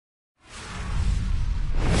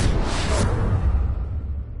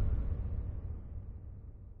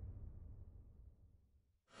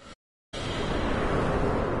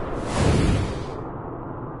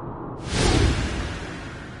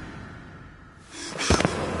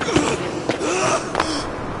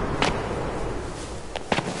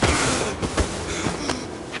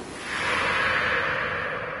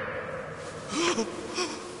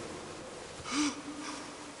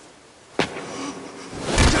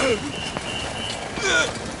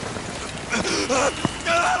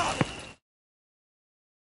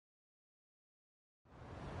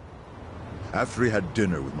After he had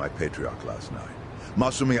dinner with my patriarch last night,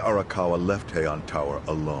 Masumi Arakawa left Heian Tower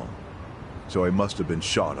alone. So he must have been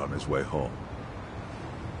shot on his way home.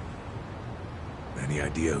 Any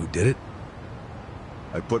idea who did it?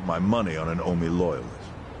 I put my money on an Omi loyalist.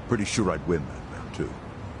 Pretty sure I'd win that round, too.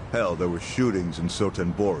 Hell, there were shootings in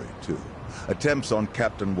Sotenbori, too. Attempts on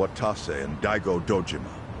Captain Watase and Daigo Dojima.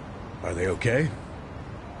 Are they okay?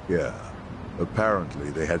 Yeah.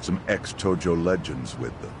 Apparently, they had some ex-Tojo legends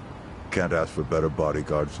with them. Can't ask for better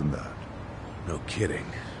bodyguards than that. No kidding.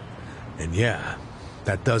 And yeah,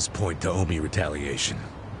 that does point to Omi retaliation.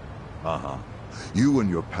 Uh-huh. You and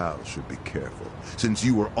your pals should be careful, since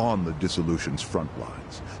you were on the dissolution's front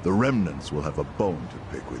lines. The remnants will have a bone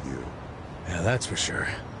to pick with you. Yeah, that's for sure.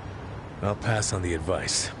 I'll pass on the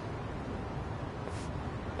advice.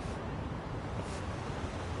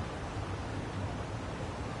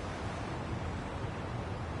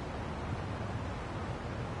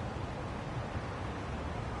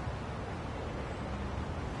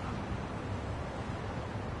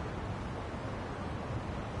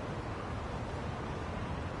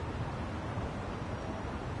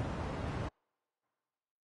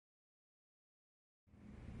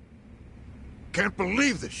 Can't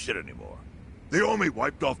believe this shit anymore. The Omi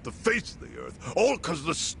wiped off the face of the earth, all because of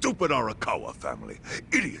the stupid Arakawa family.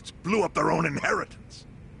 Idiots blew up their own inheritance.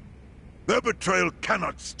 Their betrayal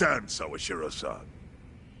cannot stand, Sawashiro-san.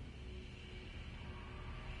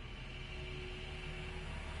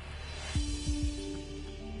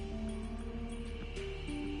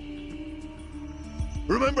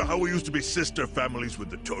 Remember how we used to be sister families with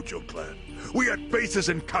the Tojo clan? We had bases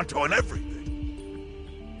in Kanto and everything.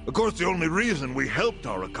 Of course, the only reason we helped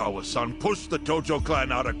Arakawa-san push the Tojo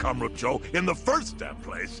clan out of Kamurocho in the first damn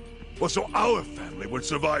place was so our family would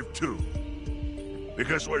survive too.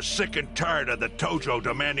 Because we're sick and tired of the Tojo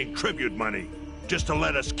demanding tribute money just to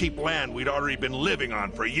let us keep land we'd already been living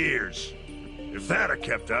on for years. If that had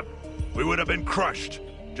kept up, we would have been crushed,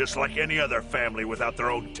 just like any other family without their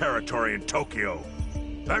own territory in Tokyo.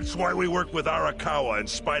 That's why we work with Arakawa in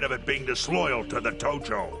spite of it being disloyal to the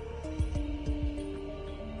Tojo.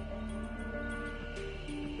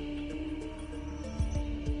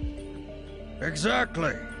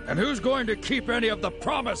 Exactly. And who's going to keep any of the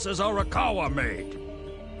promises Arakawa made?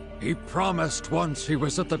 He promised once he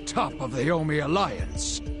was at the top of the Omi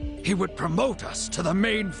Alliance. He would promote us to the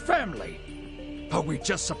main family. Are we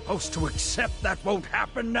just supposed to accept that won't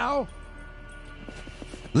happen now?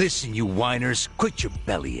 Listen, you whiners, quit your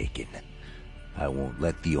belly aching. I won't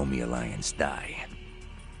let the Omi Alliance die.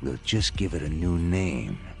 We'll just give it a new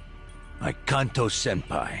name. Like Kanto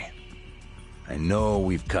Senpai. I know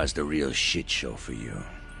we've caused a real shit show for you.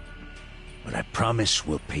 But I promise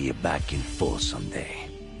we'll pay you back in full someday.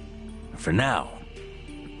 For now,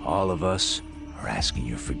 all of us are asking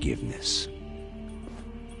your forgiveness.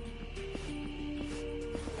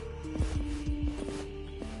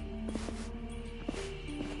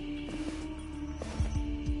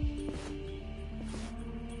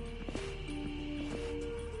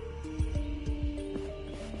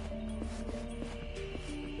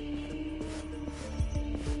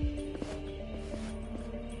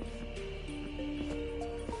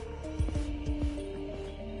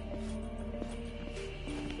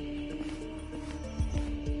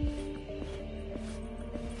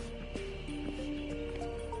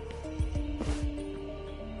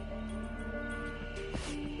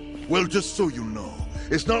 Well, just so you know,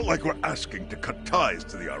 it's not like we're asking to cut ties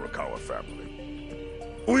to the Arakawa family.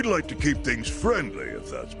 We'd like to keep things friendly, if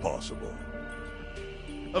that's possible.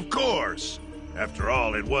 Of course! After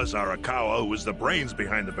all, it was Arakawa who was the brains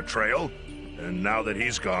behind the betrayal. And now that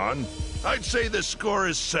he's gone, I'd say the score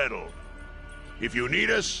is settled. If you need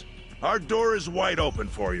us, our door is wide open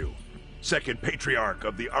for you. Second patriarch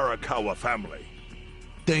of the Arakawa family.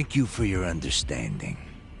 Thank you for your understanding.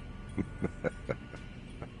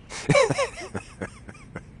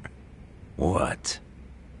 What?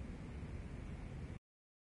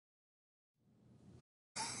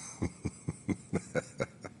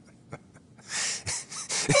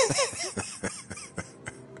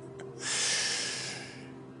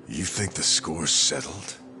 You think the score's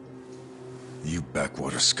settled? You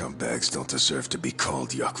backwater scumbags don't deserve to be called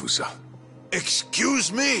Yakuza.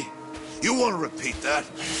 Excuse me? You want to repeat that?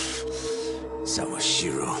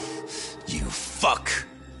 Sawashiro, you fuck!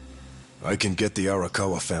 I can get the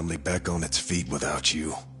Arakawa family back on its feet without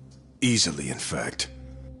you. Easily, in fact.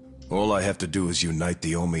 All I have to do is unite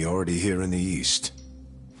the Omi already here in the East.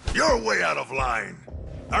 You're way out of line.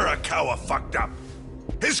 Arakawa fucked up.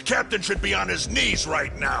 His This captain should be on his knees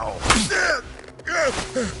right now.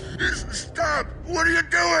 Stop! What are you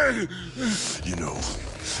doing? You know,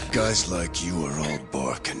 guys like you are all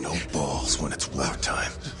bark and no balls when it's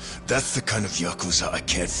wartime. That's the kind of Yakuza I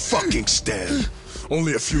can't fucking stand.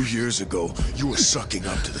 Only a few years ago, you were sucking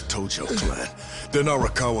up to the Tojo clan. Then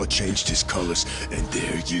Arakawa changed his colors, and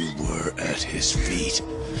there you were at his feet.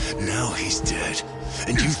 Now he's dead,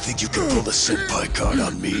 and you think you can pull the senpai card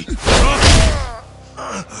on me?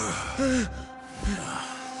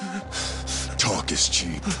 Talk is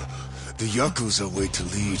cheap. The Yakuza way to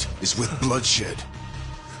lead is with bloodshed.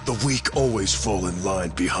 The weak always fall in line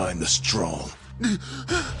behind the strong.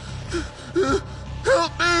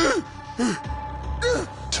 Help me!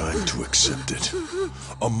 Time to accept it.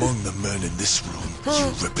 Among the men in this room,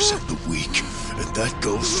 you represent the weak, and that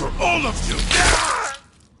goes for all of you!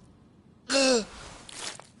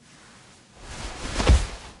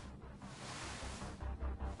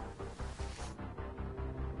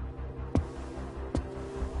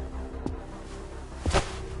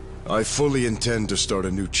 I fully intend to start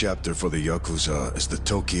a new chapter for the Yakuza as the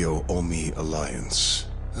Tokyo Omi Alliance.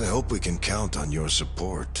 I hope we can count on your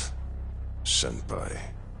support, Senpai.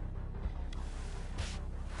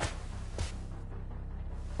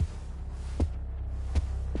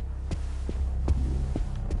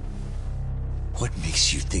 What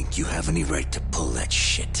makes you think you have any right to pull that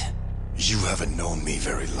shit? You haven't known me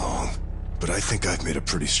very long, but I think I've made a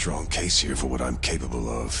pretty strong case here for what I'm capable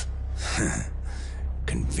of.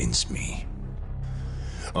 Convince me.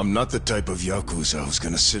 I'm not the type of Yakuza who's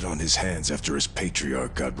gonna sit on his hands after his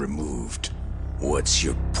patriarch got removed. What's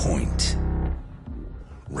your point?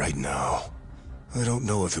 Right now, I don't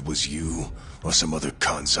know if it was you or some other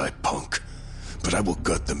Kansai punk, but I will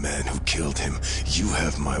gut the man who killed him. You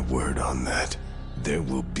have my word on that. There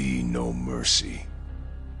will be no mercy.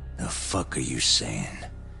 The fuck are you saying?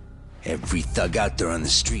 Every thug out there on the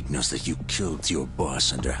street knows that you killed your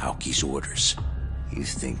boss under Haoki's orders. You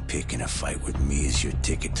think picking a fight with me is your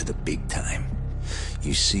ticket to the big time?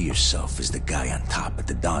 You see yourself as the guy on top at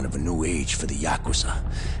the dawn of a new age for the Yakuza.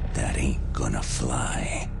 That ain't gonna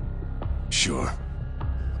fly. Sure.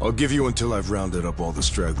 I'll give you until I've rounded up all the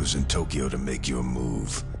stragglers in Tokyo to make your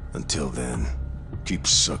move. Until then, keep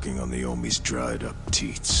sucking on the Omi's dried up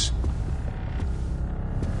teats.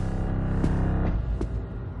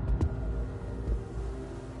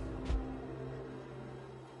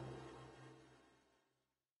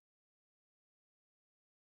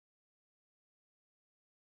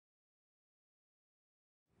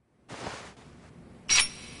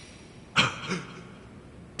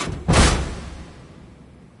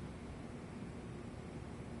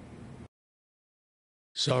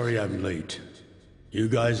 Sorry I'm late. You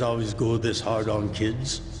guys always go this hard on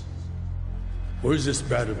kids? Where's this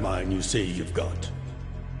brat of mine you say you've got?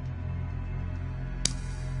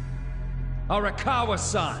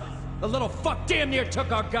 Arakawa-san! The little fuck damn near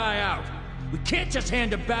took our guy out! We can't just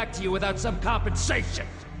hand him back to you without some compensation!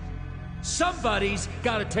 Somebody's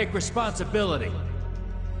gotta take responsibility!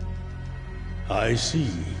 I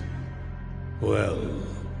see. Well,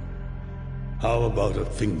 how about a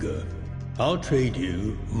finger? I'll trade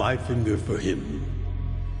you my finger for him.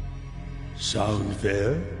 Sound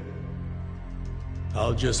fair?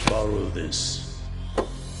 I'll just borrow this.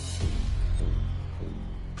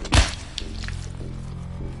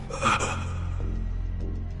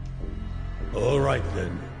 All right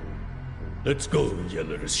then. Let's go, you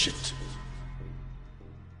little shit.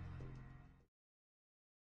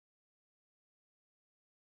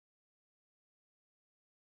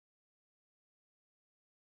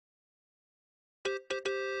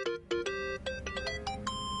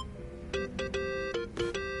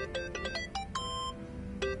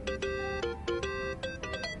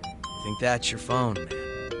 Think that's your phone, man.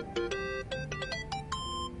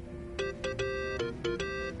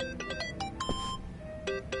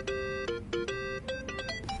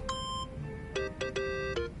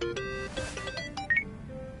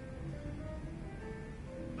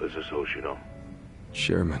 This is Hoshino.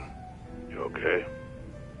 Chairman. You okay?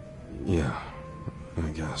 Yeah, I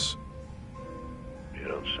guess. You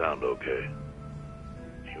don't sound okay.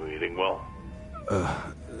 You eating well?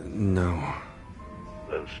 No.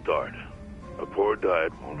 Then start. A poor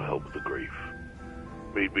diet won't help with the grief.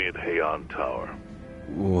 Meet me at Heian Tower.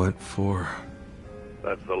 What for?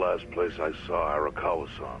 That's the last place I saw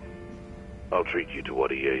Arakawa-san. I'll treat you to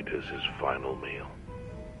what he ate as his final meal.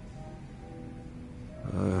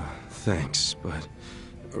 Thanks, but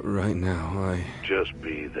right now Just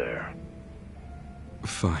be there.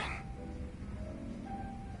 Fine.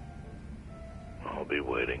 I'll be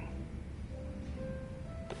waiting.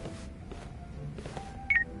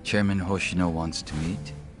 Chairman Hoshino wants to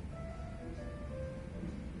meet?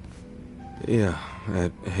 Yeah,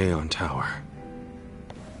 at Heian Tower.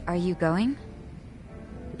 Are you going?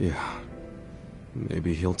 Yeah.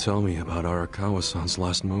 Maybe he'll tell me about Arakawa-san's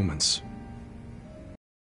last moments.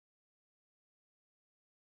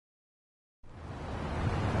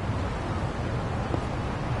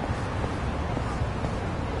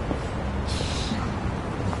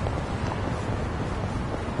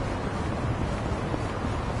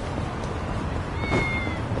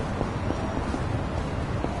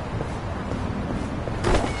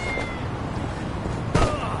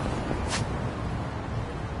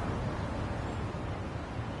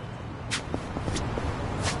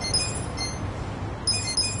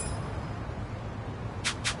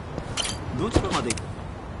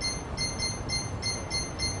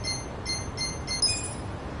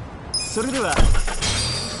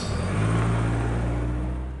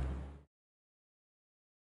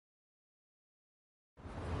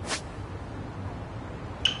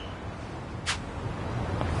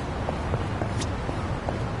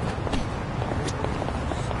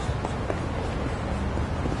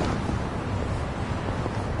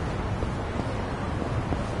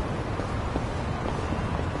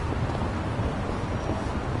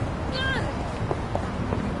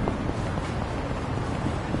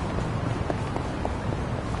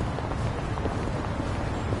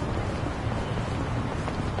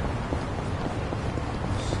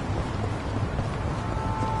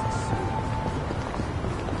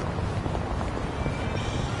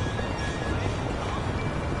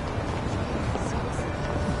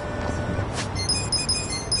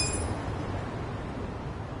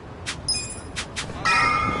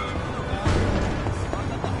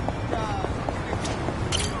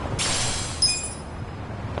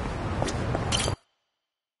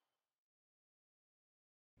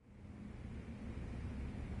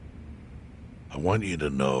 I want you to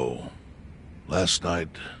know, last night,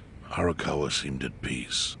 Arakawa seemed at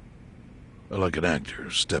peace. Like an actor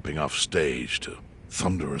stepping off stage to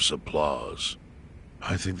thunderous applause.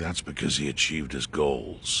 I think that's because he achieved his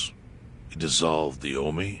goals. He dissolved the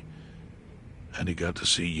Omi, and he got to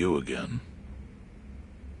see you again.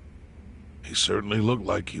 He certainly looked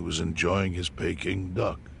like he was enjoying his Peking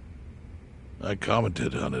duck. I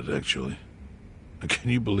commented on it, actually. Can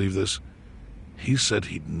you believe this? He said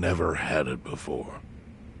he'd never had it before.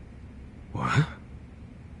 What?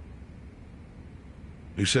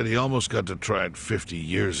 He said he almost got to try it 50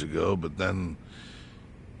 years ago, but then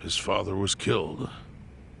his father was killed,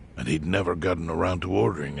 and he'd never gotten around to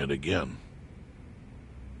ordering it again.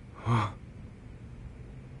 Huh?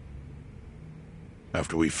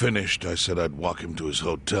 After we finished, I said I'd walk him to his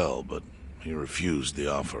hotel, but he refused the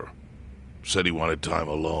offer. Said he wanted time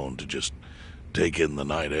alone to just take in the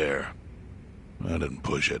night air. I didn't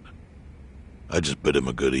push it. I just bid him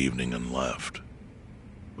a good evening and left.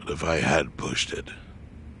 But if I had pushed it,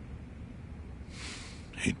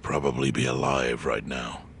 he'd probably be alive right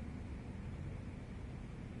now.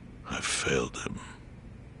 I failed him.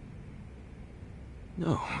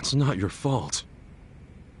 No, it's not your fault.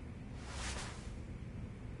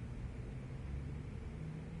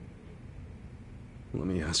 Let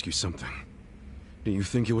me ask you something. Do you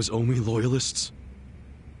think it was Omi loyalists?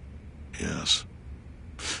 Yes.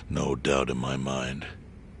 No doubt in my mind.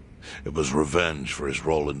 It was revenge for his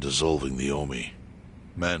role in dissolving the Omi.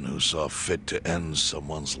 Men who saw fit to end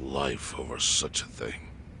someone's life over such a thing.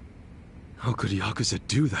 How could Yakuza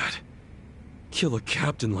do that? Kill a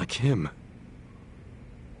captain like him?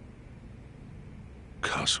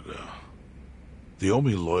 Kasuga. The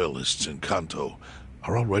Omi loyalists in Kanto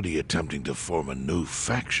are already attempting to form a new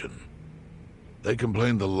faction. They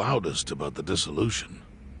complain the loudest about the dissolution.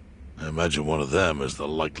 I imagine one of them is the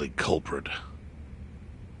likely culprit.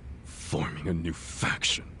 Forming a new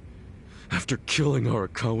faction? After killing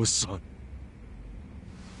Arakawa-san?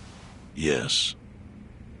 Yes.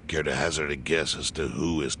 Care to hazard a guess as to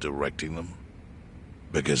who is directing them?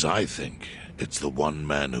 Because I think it's the one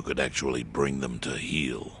man who could actually bring them to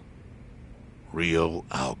heel. Ryo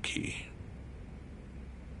Aoki.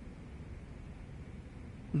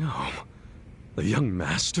 No. The young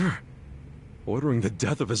master? Ordering the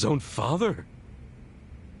death of his own father?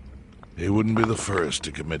 He wouldn't be the first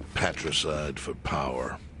to commit patricide for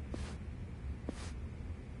power.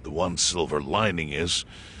 The one silver lining is,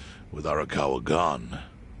 with Arakawa gone,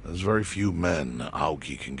 there's very few men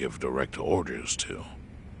Aoki can give direct orders to.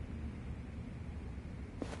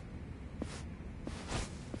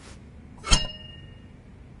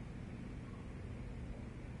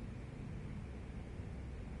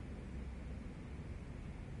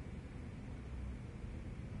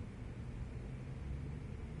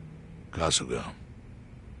 Kasuga,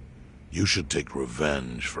 you should take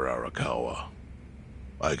revenge for Arakawa.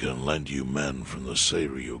 I can lend you men from the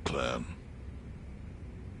Seiryu clan.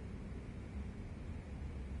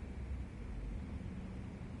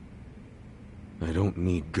 I don't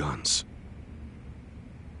need guns.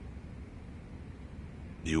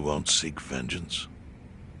 You won't seek vengeance?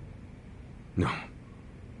 No.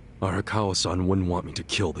 Arakawa-san wouldn't want me to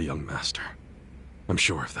kill the young master. I'm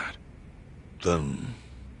sure of that. Then,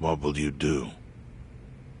 what will you do?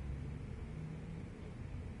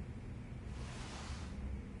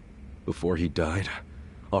 Before he died,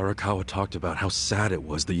 Arakawa talked about how sad it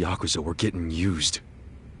was the Yakuza were getting used.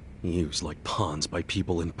 Used like pawns by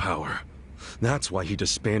people in power. That's why he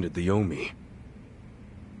disbanded the Omi.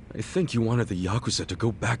 I think he wanted the Yakuza to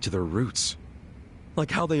go back to their roots.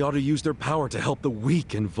 Like how they ought to use their power to help the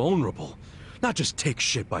weak and vulnerable, not just take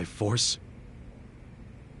shit by force.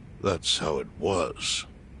 That's how it was.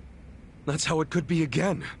 That's how it could be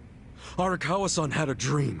again. Arakawa-san had a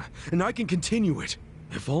dream, and I can continue it.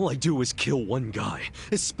 If all I do is kill one guy,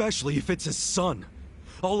 especially if it's his son,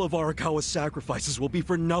 all of Arakawa's sacrifices will be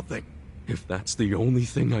for nothing. If that's the only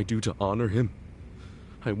thing I do to honor him,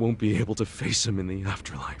 I won't be able to face him in the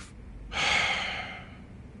afterlife.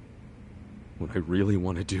 What I really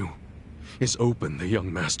want to do is open the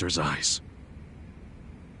young master's eyes.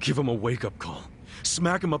 Give him a wake-up call.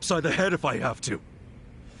 Smack him upside the head if I have to.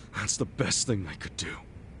 That's the best thing I could do.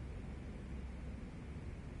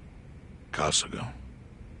 Kasuga,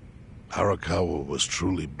 Arakawa was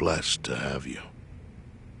truly blessed to have you.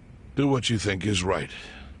 Do what you think is right.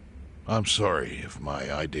 I'm sorry if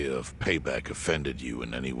my idea of payback offended you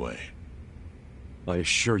in any way. I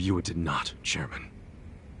assure you it did not, Chairman.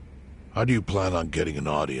 How do you plan on getting an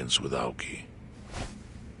audience with Aoki?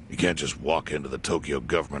 You can't just walk into the Tokyo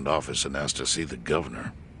government office and ask to see the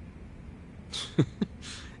governor.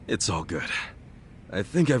 It's all good. I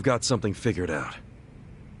think I've got something figured out.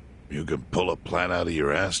 You can pull a plan out of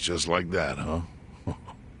your ass just like that, huh?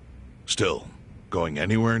 Still, going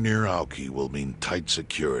anywhere near Aoki will mean tight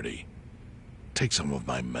security. Take some of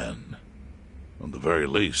my men. At the very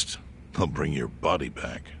least, they'll bring your body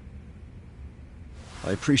back.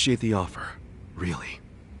 I appreciate the offer, really.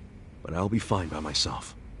 But I'll be fine by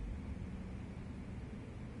myself.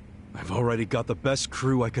 I've already got the best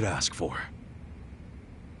crew I could ask for.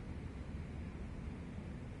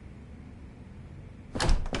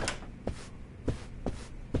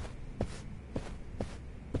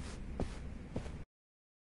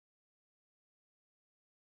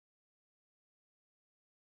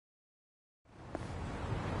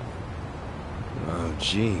 Oh,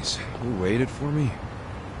 jeez. You waited for me?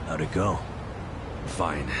 How'd it go?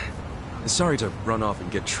 Fine. Sorry to run off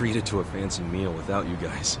and get treated to a fancy meal without you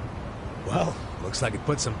guys. Well, looks like it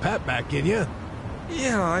put some pep back in you.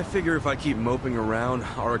 Yeah, I figure if I keep moping around,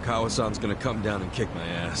 Arakawa-san's gonna come down and kick my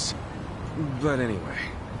ass. But anyway.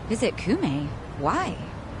 Visit Kume? Why?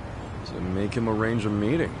 To make him arrange a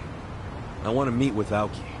meeting. I want to meet with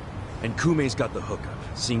Aoki. And Kume's got the hookup,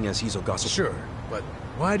 seeing as he's Ogasu. Sure, but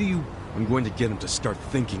why do you... I'm going to get him to start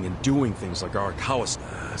thinking and doing things like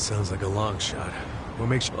Arakawa-san. Sounds like a long shot. We'll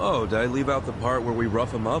make sure... Oh, did I leave out the part where we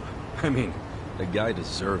rough him up? I mean, the guy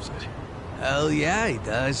deserves it. Hell yeah, he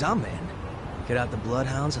does. I'm in. Get out the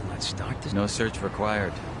bloodhounds and let's start this. No search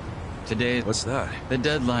required. Today, What's that? the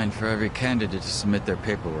deadline for every candidate to submit their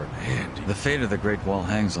paperwork. Man, The fate of the Great Wall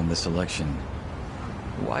hangs on this election.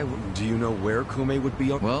 Why would... do you know where Kume would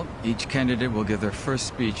be on? Well, each candidate will give their first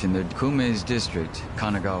speech in their Kume's district.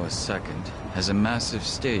 Kanagawa's second has a massive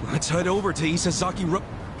stage. Let's head over to Isazaki Ro...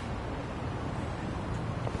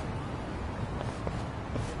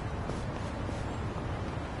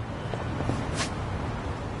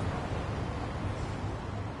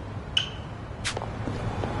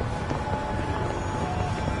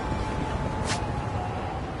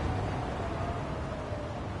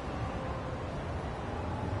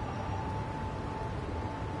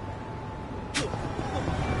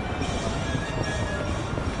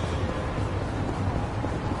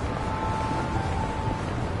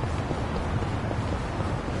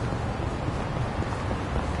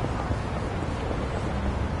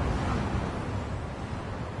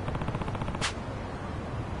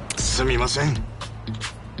すみません。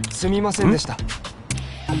すみませんでした。い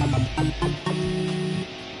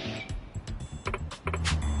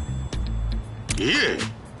え。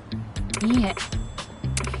いいえ。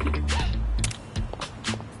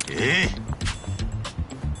ええ。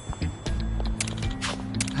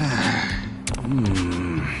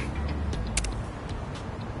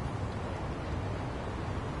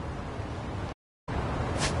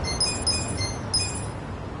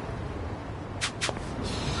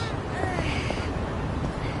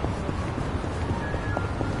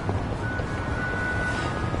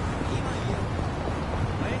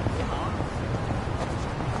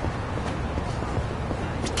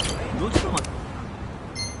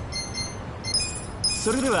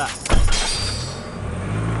それでは。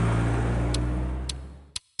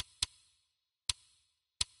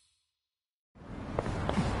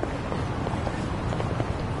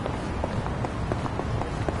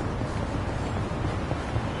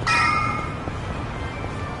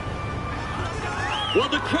While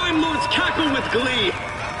the crime lords cackle with glee,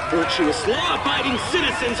 virtuous law-abiding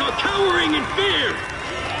citizens are cowering in fear.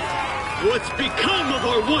 What's become of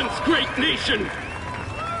our once great nation?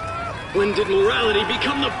 When did morality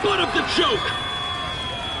become the butt of the joke?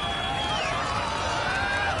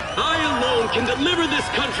 I alone can deliver this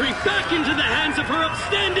country back into the hands of her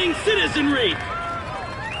upstanding citizenry.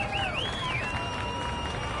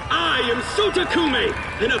 I am Sota Kume,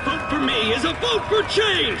 and a vote for me is a vote for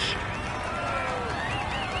change.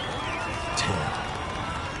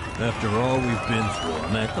 After all we've been through,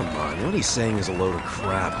 man, come on. What he's saying is a load of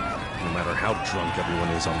crap. No matter how drunk everyone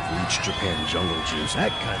is on bleach Japan jungle juice.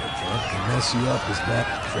 That kind of drunk can mess you up, is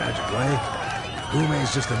that tragic way?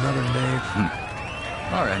 Ume's just another name.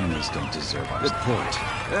 Our enemies don't deserve our... Good point.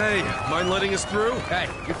 Hey, mind letting us through? Hey,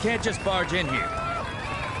 you can't just barge in here.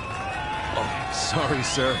 Oh, sorry,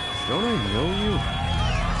 sir. Don't I know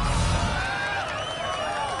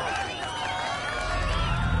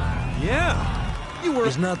you? Yeah. You were...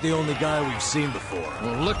 He's not the only guy we've seen before.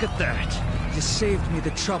 Well, look at that. You saved me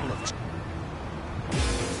the trouble of...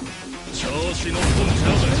 Beat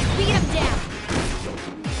him down.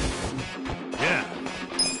 Yeah.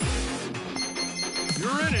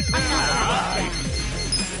 You're in it now.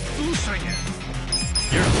 Loosing it.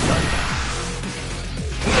 You're done.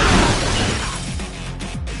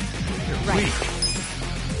 You're weak.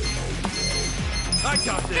 I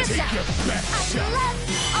got this. Take your best shot.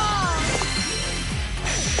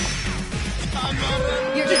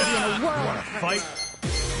 You're gonna be in a whirl. Wanna fight?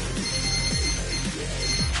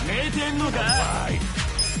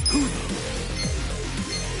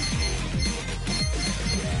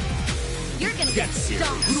 You're gonna get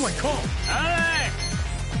stomped. Who do I call? Hey!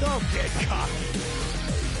 Don't get cocky.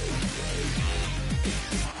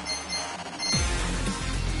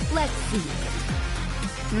 Let's see.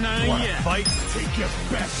 Wanna fight? Take your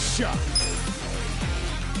best shot.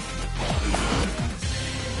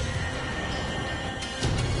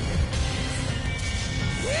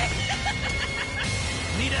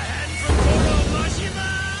 Need a hand from Goro Mashima?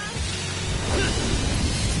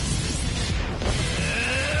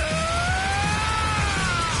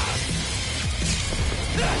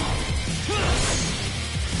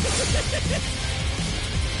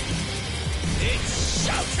 It's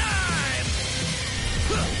showtime!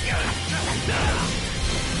 Hell yeah!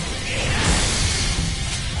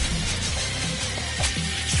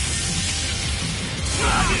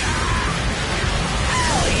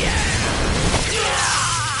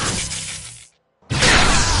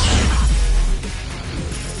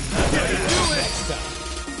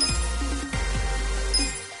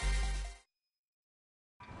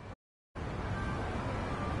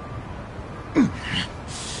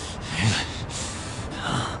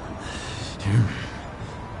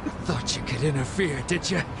 Thought you could interfere, did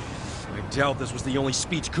you? I doubt this was the only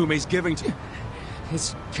speech Kume's giving to...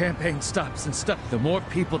 His campaign stops and stuff. The more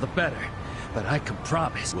people, the better. But I can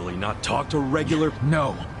promise... Will he not talk to regular...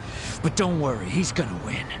 No. But don't worry, he's gonna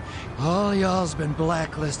win. All y'all's been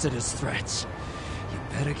blacklisted as threats. You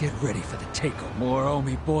better get ready for the takeover. More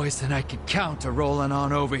Omi boys than I can count are rolling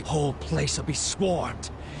on over. Whole place will be swarmed.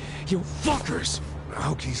 You fuckers!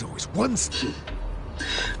 Aoki's always one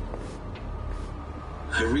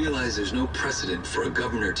I realize there's no precedent for a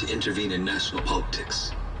governor to intervene in national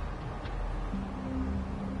politics.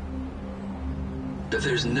 But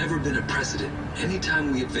there's never been a precedent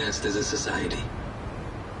anytime we advanced as a society.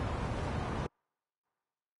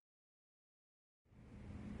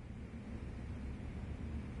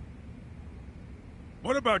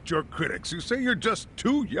 What about your critics who say you're just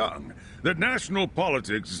too young? That national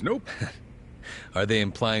politics is no... Are they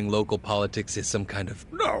implying local politics is some kind of...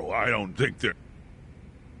 No, I don't think they're...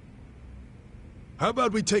 How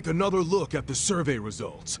about we take another look at the survey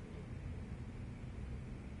results?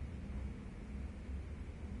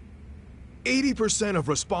 80% of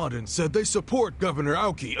respondents said they support Governor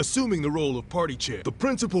Aoki assuming the role of party chair. The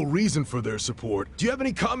principal reason for their support. Do you have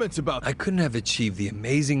any comments about... I couldn't have achieved the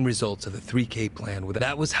amazing results of the 3K plan without...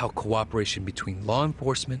 That was how cooperation between law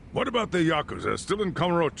enforcement... What about the Yakuza still in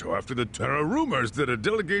Kamurocho after the... There are rumors that a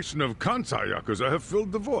delegation of Kansai Yakuza have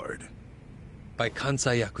filled the void. By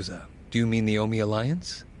Kansai Yakuza, do you mean the Omi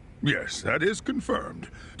Alliance? Yes, that is confirmed.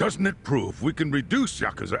 Doesn't it prove we can reduce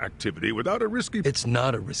Yakuza activity without a risky... It's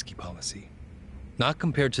not a risky policy. Not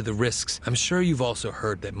compared to the risks. I'm sure you've also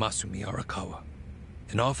heard that Masumi Arakawa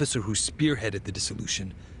an officer who spearheaded the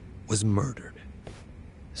dissolution, was murdered.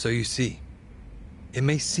 So you see, it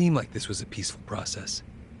may seem like this was a peaceful process,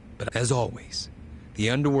 but as always, the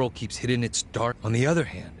underworld keeps hidden its dark. On the other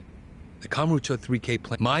hand, the Kamurocho 3K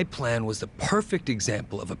plan, my plan was the perfect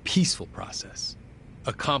example of a peaceful process.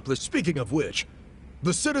 Accomplished. Speaking of which,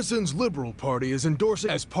 the Citizens Liberal Party is endorsing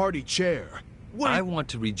as party chair. I want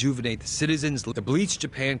to rejuvenate the citizens. The Bleach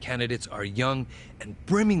Japan candidates are young and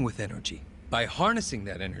brimming with energy. By harnessing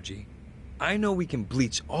that energy, I know we can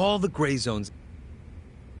bleach all the gray zones.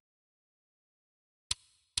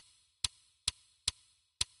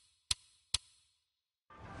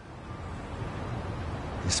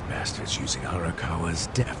 This bastard's using Arakawa's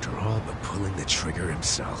death after all but pulling the trigger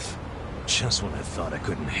himself. Just when I thought I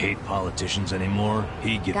couldn't hate politicians anymore,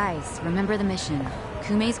 he'd get... Guys, remember the mission.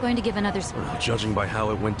 Kumei's going to give another... Well, judging by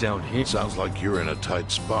how it went down here... Sounds like you're in a tight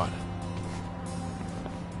spot.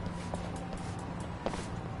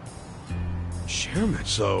 Chairman.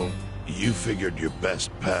 So, you figured your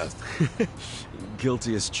best path.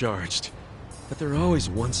 Guilty as charged. But they're always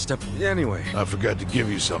one step... Anyway. I forgot to give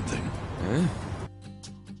you something. Huh?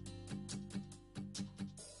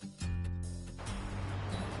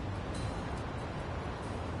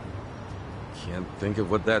 Can't think of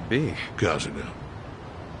what that'd be. Kasuga,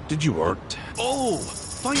 did you work? Oh!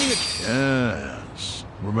 Finding a... Yes.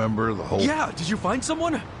 Remember the whole... Yeah, did you find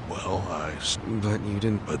someone? Well, But you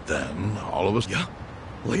didn't... But then, all of us... Yeah?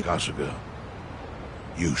 Late? Kasuga,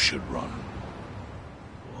 you should run.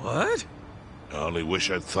 What? I only wish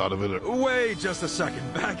I'd thought of it... Wait just a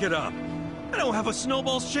second. Back it up. I don't have a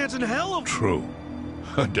snowball's chance in hell of... True.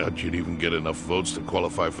 I doubt you'd even get enough votes to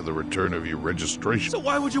qualify for the return of your registration. So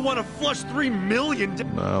why would you want to flush 3 million?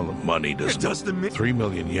 Well, the money doesn't... It doesn't mean... 3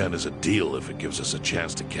 million yen is a deal if it gives us a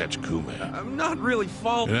chance to catch Kumei. I'm not really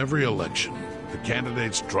In every election, the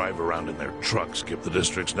candidates drive around in their trucks. The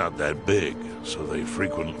district's not that big, so they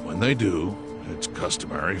frequently... When they do, it's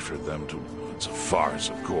customary for them to... It's a farce,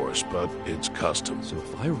 of course, but it's custom. So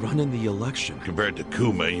if I run in the election... Compared to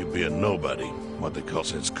Kumei, you'd be a nobody. What they call,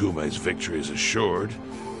 since Kumei's victory is assured,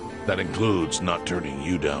 that includes not turning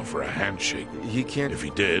you down for a handshake. He can't... If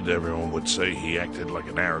he did, everyone would say he acted like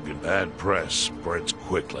an arrogant. Bad press spreads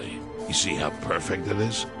quickly. You see how perfect it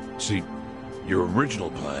is? See, your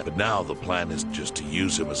original plan, but now the plan is just to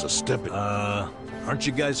use him as a stepping... aren't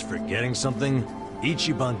you guys forgetting something?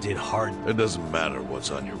 Ichiban did hard... It doesn't matter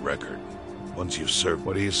what's on your record. Once you've served...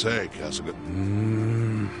 What do you say, Kasuga?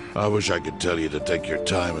 I wish I could tell you to take your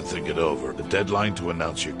time and think it over. The deadline to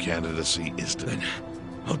announce your candidacy is today.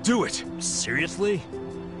 I'll do it. Seriously?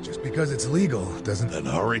 Just because it's legal doesn't... Then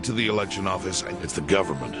hurry to the election office. It's the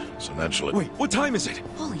government, so naturally... Wait, what time is it?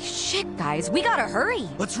 Holy shit, guys, we gotta hurry!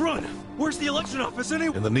 Let's run! Where's the election office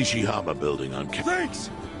anyway? In the Nishihama building on... Thanks!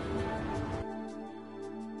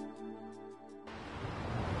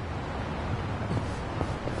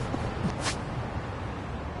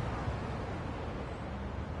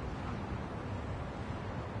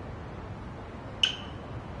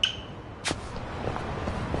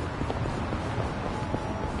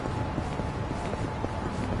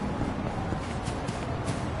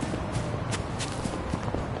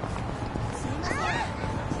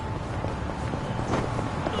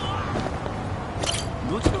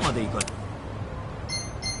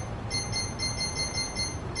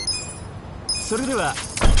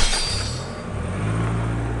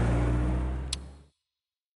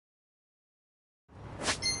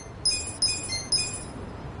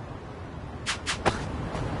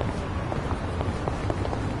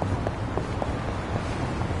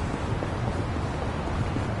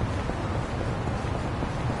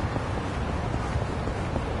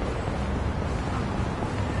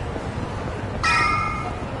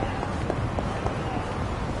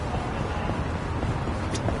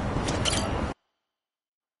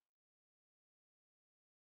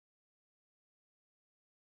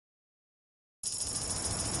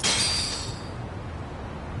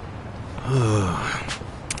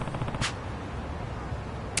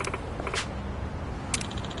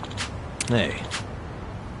 Hey.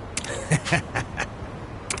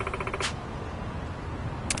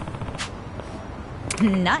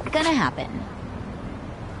 Not gonna happen.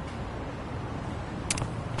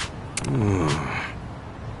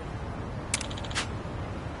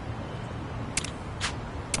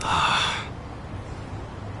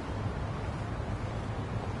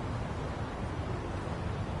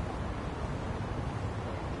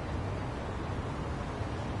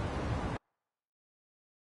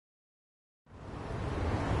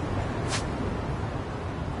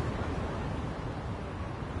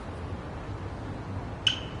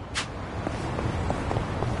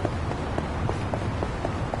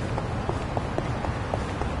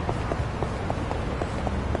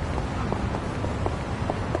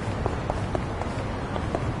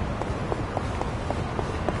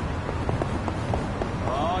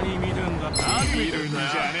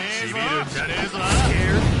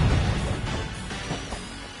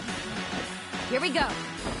 Here we go.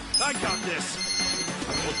 I got this.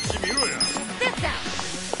 This out.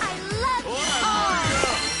 I love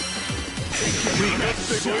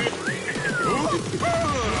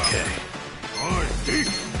Okay.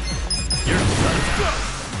 You're let's go.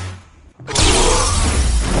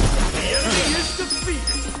 The enemy is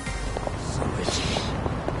defeated.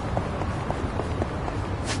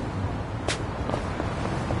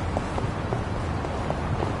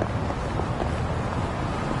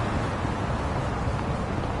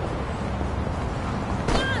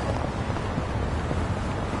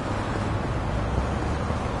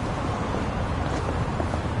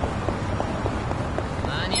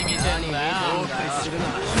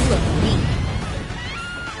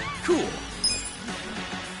 Cool.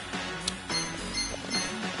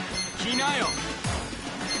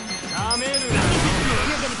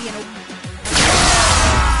 You're gonna be in a...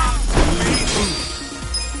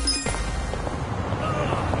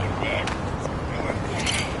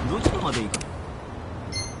 どちらまで行く？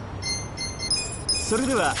それ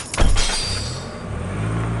では。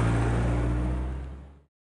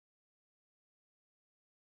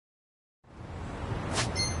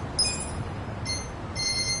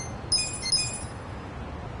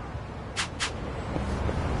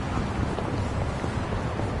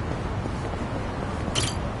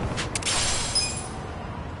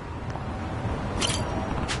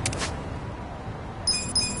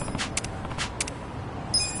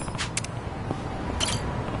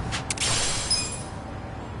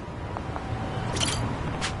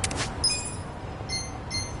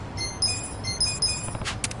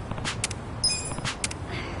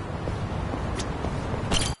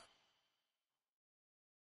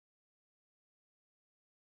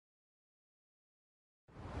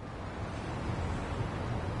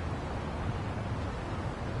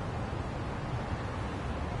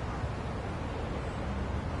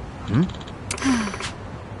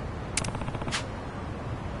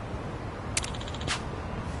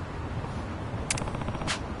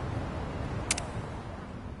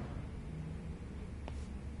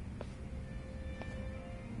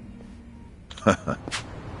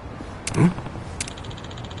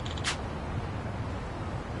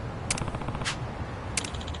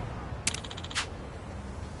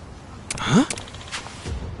Huh?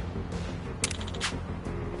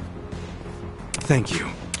 Thank you.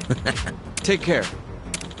 Take care.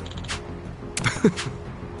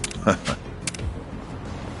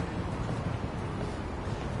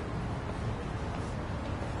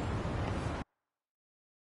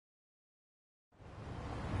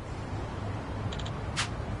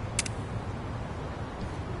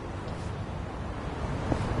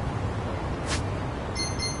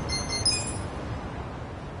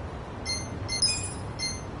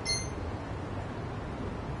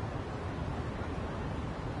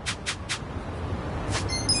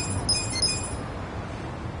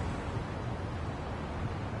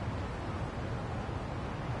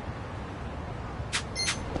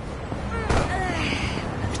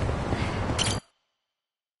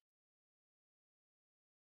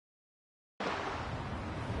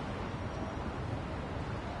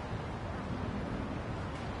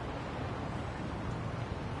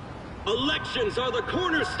 Elections are the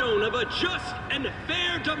cornerstone of a just and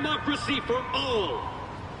fair democracy for all.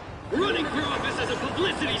 Running for office as a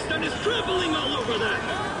publicity stunt is traveling all over that.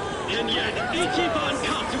 And yet, Ichiban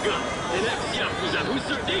Kasuga, an ex-Yakuza who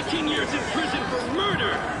served 18 years in prison for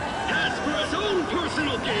murder, has, for his own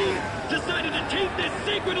personal gain, decided to taint this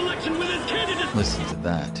sacred election with his candidacy. Listen to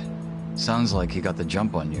that. Sounds like he got the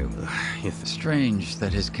jump on you. Strange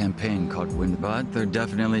that his campaign caught wind, but they're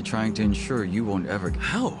definitely trying to ensure you won't ever...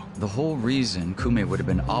 How? The whole reason Kume would have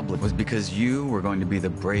been obligated was because you were going to be the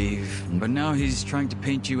brave, but now he's trying to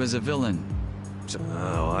paint you as a villain.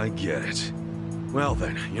 Oh, I get it. Well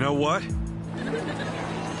then, you know what?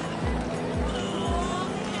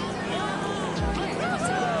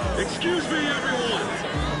 Excuse me, everyone.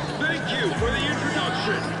 Thank you for the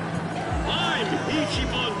introduction. I'm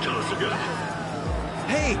Ichiban Kasuga.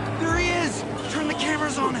 Hey, there he is! Turn the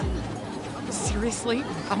cameras on him! Seriously?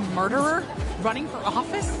 A murderer? Running for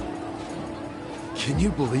office? Can you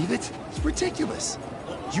believe it? It's ridiculous.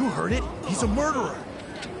 You heard it. He's a murderer.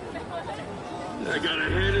 I gotta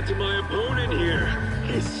hand it to my opponent here.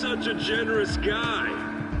 He's such a generous guy.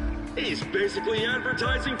 He's basically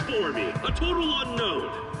advertising for me, a total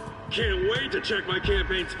unknown. Can't wait to check my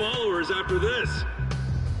campaign's followers after this.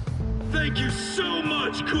 Thank you so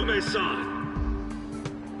much, Kume-san!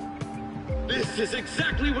 This is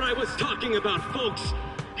exactly what I was talking about, folks!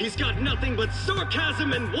 He's got nothing but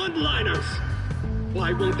sarcasm and one-liners!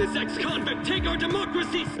 Why won't this ex-convict take our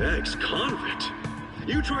democracy? Ex-convict?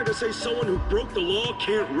 You trying to say someone who broke the law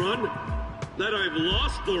can't run? That I've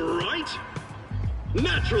lost the right?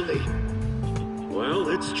 Naturally. Well,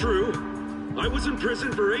 it's true. I was in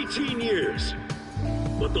prison for 18 years.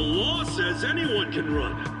 But the law says anyone can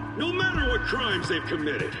run, no matter what crimes they've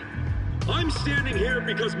committed. I'm standing here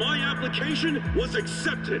because my application was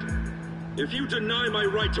accepted. If you deny my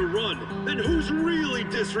right to run, then who's really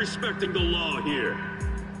disrespecting the law here?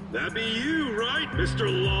 That be you, right, Mr.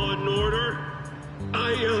 Law and Order?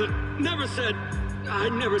 I never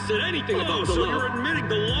said anything about the law. So you're admitting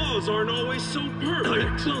the laws aren't always so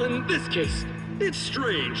perfect. Well, in this case, it's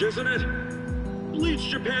strange, isn't it? Bleach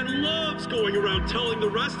Japan loves going around telling the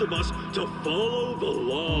rest of us to follow the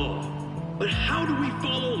law. But how do we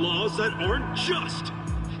follow laws that aren't just?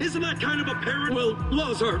 Isn't that kind of apparent? Well,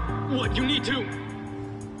 laws are what you need to.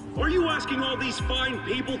 Are you asking all these fine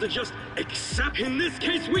people to just accept? In this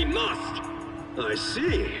case, we must! I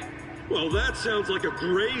see. Well, that sounds like a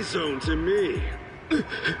gray zone to me.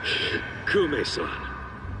 Kume-san,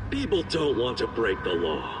 people don't want to break the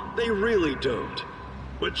law. They really don't.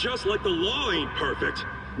 But just like the law ain't perfect,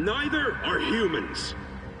 neither are humans.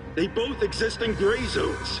 They both exist in gray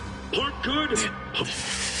zones. Part good,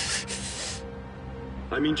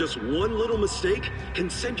 I mean, just one little mistake can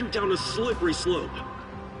send you down a slippery slope.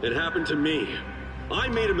 It happened to me. I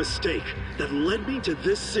made a mistake that led me to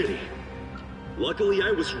this city. Luckily,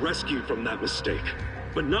 I was rescued from that mistake,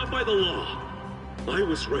 but not by the law. I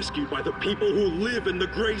was rescued by the people who live in the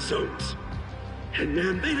gray zones. And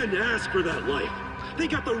man, they didn't ask for that life. They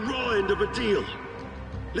got the raw end of a deal.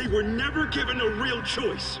 They were never given a real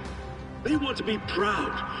choice. They want to be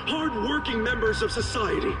proud, hard-working members of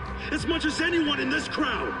society, as much as anyone in this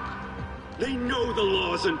crowd. They know the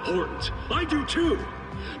law is important. I do too.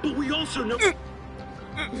 But we also know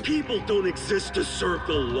people don't exist to serve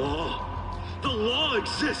the law. The law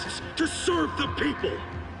exists to serve the people.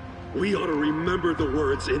 We ought to remember the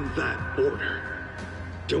words in that order.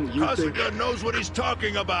 Don't you think... Kasuga knows what he's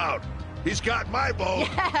talking about. He's got my vote.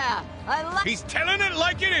 Yeah, I love... He's telling it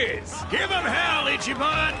like it is. Give him hell,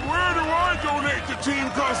 Ichiban. Where do I donate to Team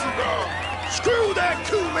Kasuga? Screw that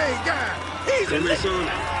Kume guy. He's Kume-san,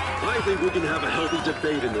 I think we can have a healthy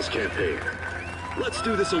debate in this campaign. Let's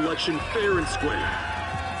do this election fair and square.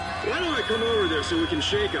 Why don't I come over there so we can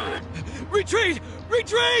shake on it? Retreat!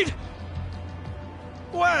 Retreat!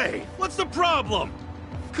 Wait, what's the problem?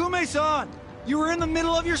 Kume-san! You were in the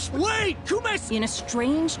middle of your... Wait! Kume... In a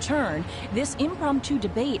strange turn, this impromptu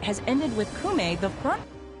debate has ended with Kume, the front...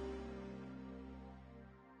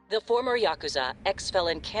 The former Yakuza,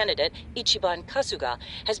 ex-felon candidate, Ichiban Kasuga,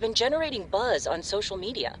 has been generating buzz on social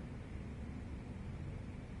media.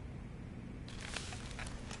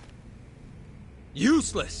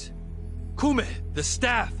 Useless! Kume, the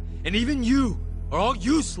staff, and even you are all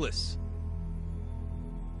useless!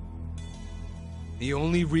 The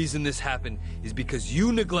only reason this happened is because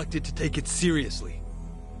you neglected to take it seriously.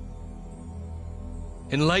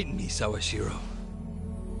 Enlighten me, Sawashiro.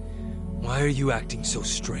 Why are you acting so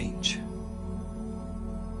strange?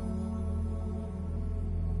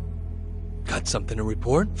 Got something to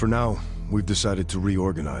report? For now, we've decided to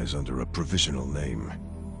reorganize under a provisional name.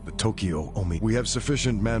 The Tokyo Omi. We have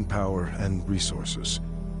sufficient manpower and resources,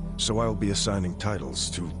 so I'll be assigning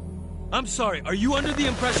titles to... I'm sorry, are you under the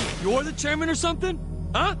impression you're the chairman or something?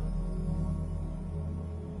 Huh?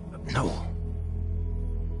 No.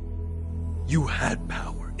 You had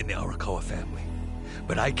power in the Arakawa family,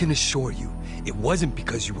 but I can assure you, it wasn't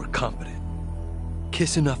because you were competent.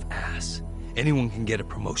 Kiss enough ass, anyone can get a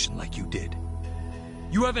promotion like you did.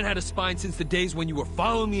 You haven't had a spine since the days when you were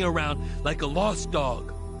following me around like a lost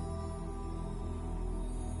dog.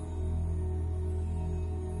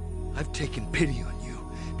 I've taken pity on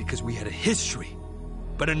you because we had a history,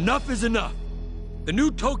 but enough is enough. The new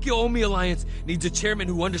Tokyo Omi Alliance needs a chairman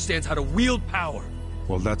who understands how to wield power.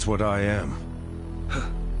 Well, that's what I am.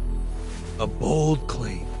 A bold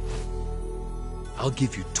claim. I'll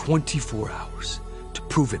give you 24 hours to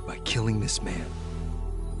prove it by killing this man.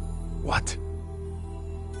 What?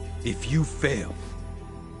 If you fail,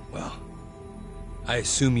 well, I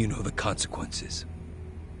assume you know the consequences.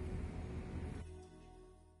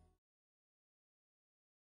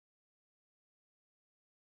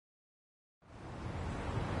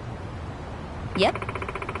 Yep.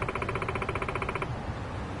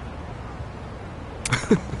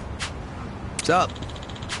 What's up?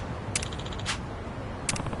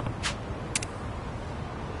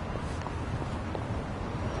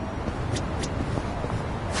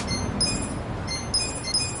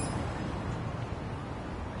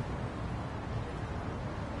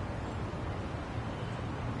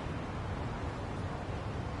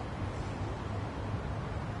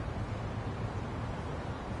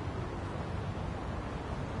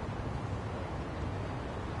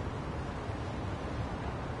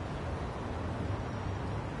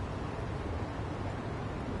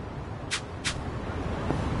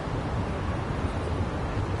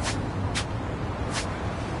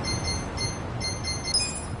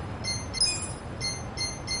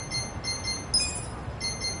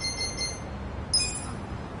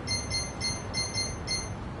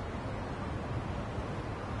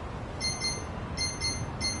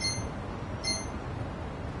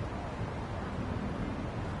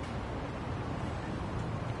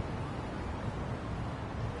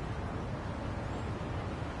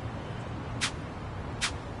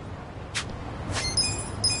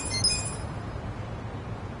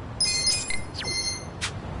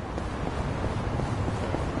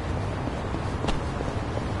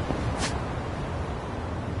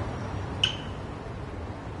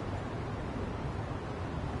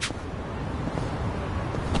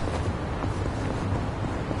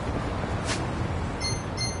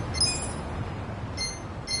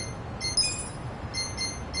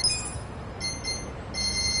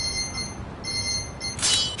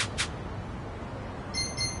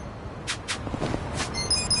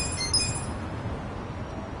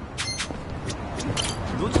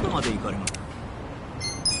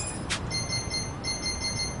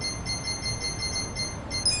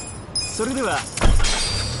 それでは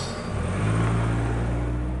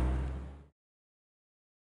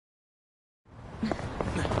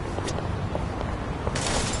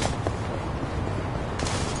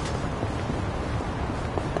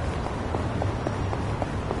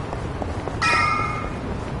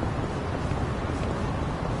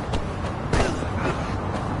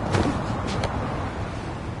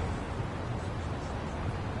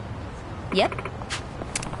Yep.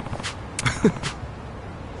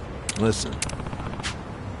 Listen.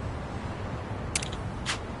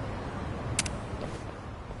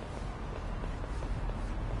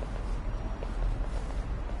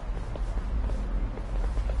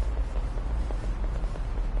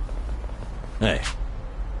 Hey.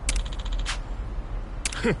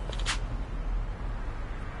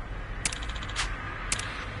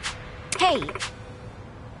 Hey.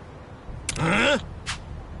 Huh?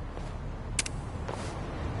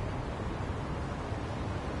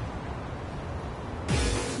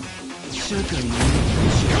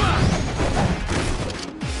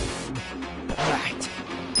 Right.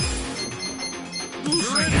 You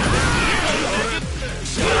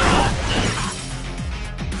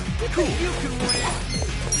can win.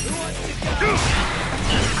 Who wants to go?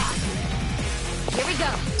 Here we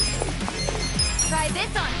go. Try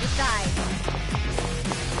this on your side.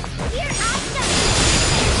 Here I go.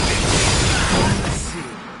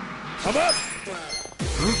 I'm up!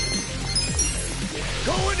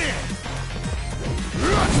 Going in!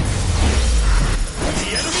 The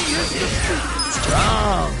enemy is defeated!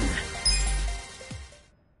 Strong.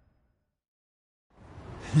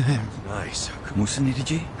 Nice. 무슨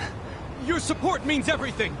일이지? Your support means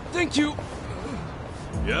everything. Thank you.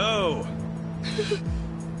 Yo!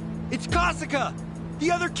 It's Kasuga!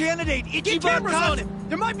 The other candidate, Ichiban cameras on him!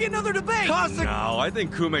 There might be another debate! No, I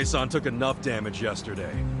think Kume-san took enough damage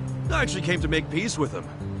yesterday. I actually came to make peace with him.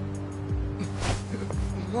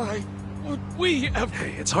 Why would we have...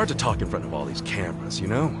 Hey, it's hard to talk in front of all these cameras, you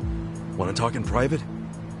know? Want to talk in private?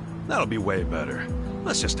 That'll be way better.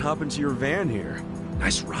 Let's just hop into your van here.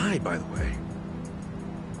 Nice ride, by the way.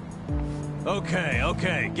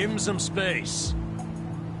 Okay, give him some space.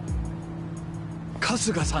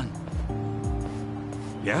 Kasuga-san.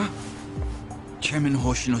 Yeah? Chairman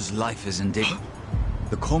Hoshino's life is in danger.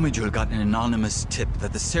 The Komijul got an anonymous tip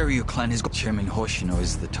that the Seiryu clan is... Chairman Hoshino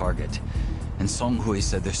is the target. And Song Hui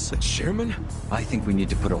said there's... The chairman? I think we need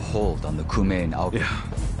to put a hold on the Kume and Aoki. Yeah.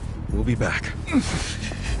 We'll be back.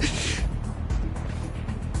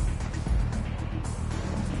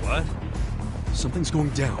 What? Something's going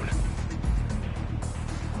down.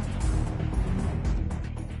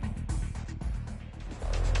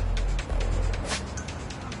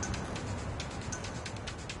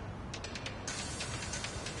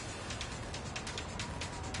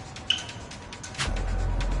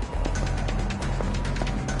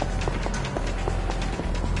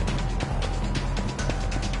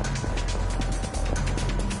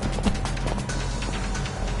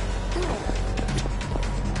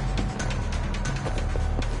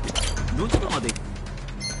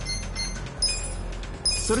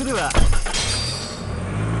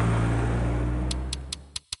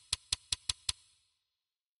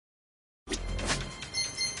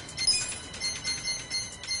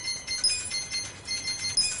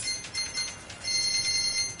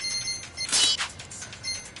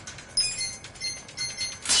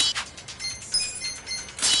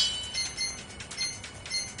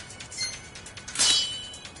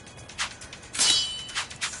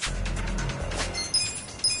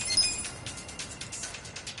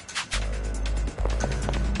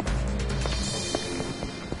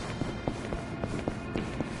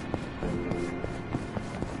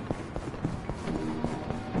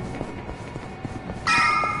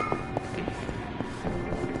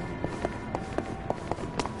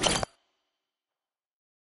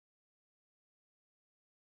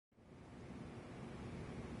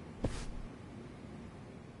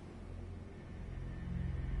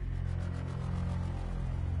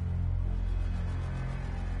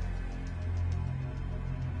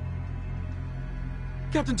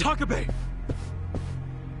 Captain Takabe!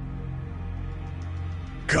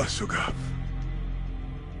 Kasuga.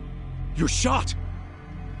 You're shot!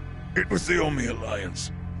 It was the Omi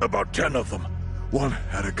Alliance. About 10 of them. One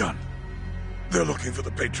had a gun. They're looking for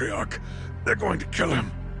the Patriarch. They're going to kill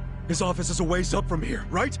him. His office is a ways up from here,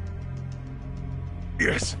 right?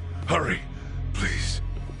 Yes. Hurry, please.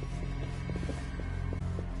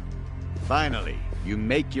 Finally, you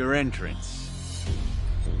make your entrance.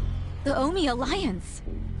 The Omi Alliance.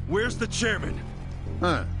 Where's the chairman?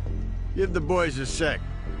 Huh. Give the boys a sec.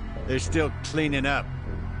 They're still cleaning up.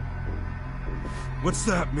 What's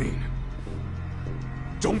that mean?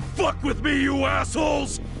 Don't fuck with me, you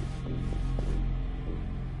assholes!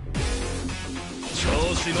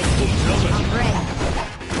 I'm ready.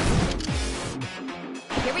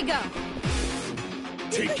 Here we go.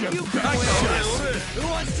 Take your You back go shots! Who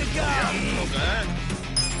wants to go?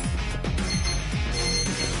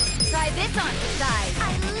 Try this on the side. I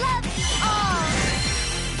love you all.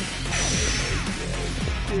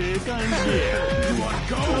 You wanna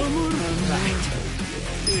go?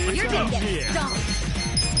 You're gonna get stomped.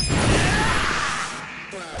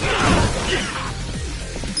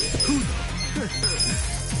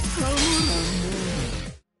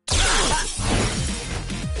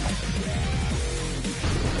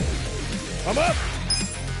 I'm up!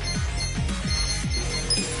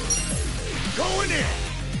 Going in!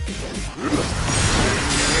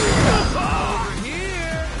 Over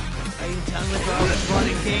here. Are you done with all the fun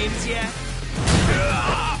and games yet?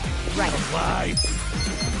 Right. Bye.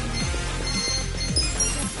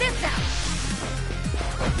 This out.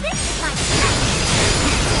 This is my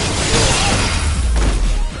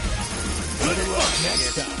Good luck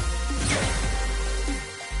next time.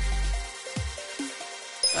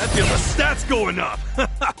 I feel the stats going up!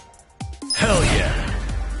 Hell yeah!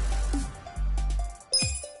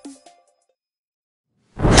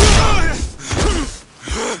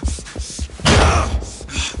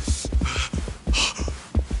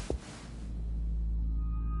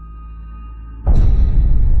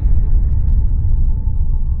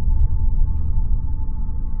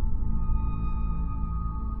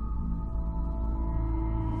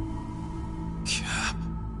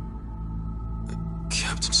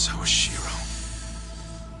 Captain Sawashiro.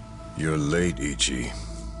 You're late, Ichi.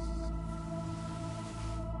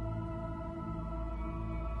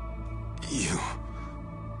 You...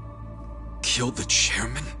 killed the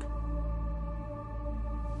chairman?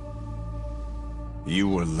 You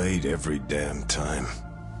were late every damn time.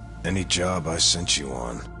 Any job I sent you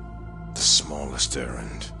on, the smallest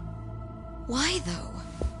errand. Why, though?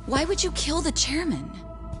 Why would you kill the chairman?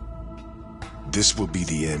 This will be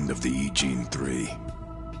the end of the Ijin 3.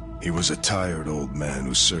 He was a tired old man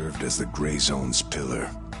who served as the Gray Zone's pillar.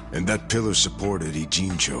 And that pillar supported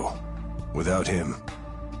Ijincho. Without him,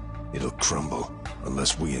 it'll crumble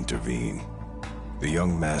unless we intervene. The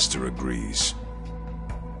young master agrees.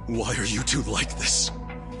 Why are you two like this?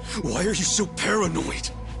 Why are you so paranoid?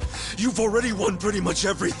 You've already won pretty much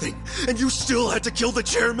everything, and you still had to kill the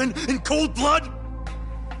chairman in cold blood?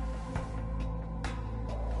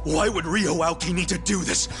 Why would Ryo Aoki need to do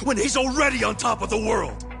this when he's already on top of the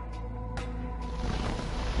world?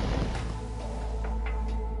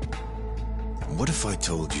 What if I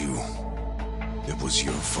told you it was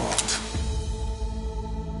your fault?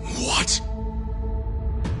 What?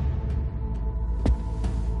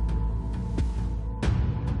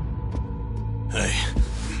 Hey,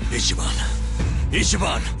 Ichiban.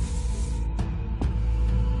 Ichiban!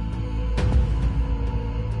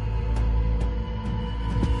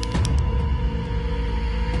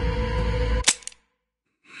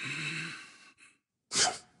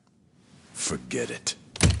 Forget it.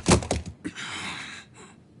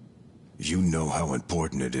 You know how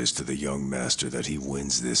important it is to the young master that he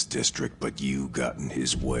wins this district, but you got in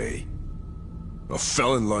his way. A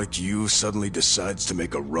felon like you suddenly decides to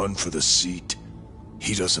make a run for the seat.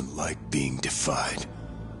 He doesn't like being defied.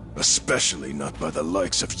 Especially not by the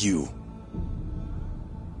likes of you.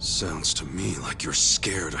 Sounds to me like you're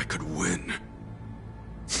scared I could win.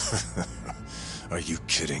 Are you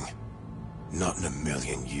kidding? Not in a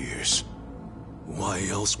million years. Why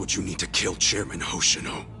else would you need to kill Chairman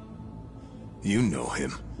Hoshino? You know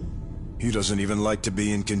him. He doesn't even like to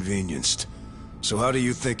be inconvenienced. So how do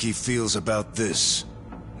you think he feels about this?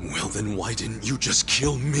 Well, then why didn't you just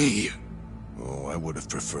kill me? Oh, I would have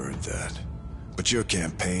preferred that. But your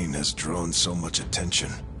campaign has drawn so much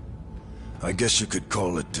attention. I guess you could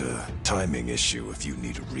call it a timing issue if you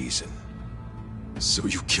need a reason. So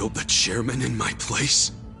you killed the chairman in my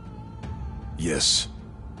place? Yes.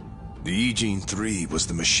 The Ijin 3 was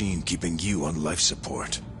the machine keeping you on life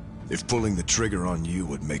support. If pulling the trigger on you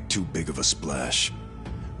would make too big of a splash,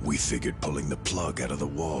 we figured pulling the plug out of the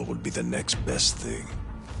wall would be the next best thing.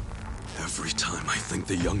 Every time I think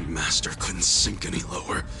the young master couldn't sink any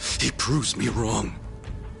lower, he proves me wrong.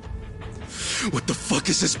 What the fuck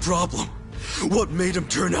is his problem? What made him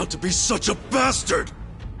turn out to be such a bastard?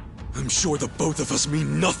 I'm sure the both of us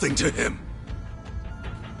mean nothing to him.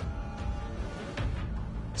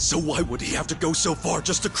 So why would he have to go so far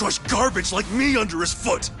just to crush garbage like me under his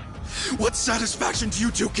foot? What satisfaction do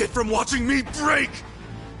you two get from watching me break?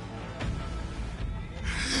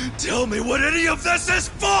 Tell me what any of this is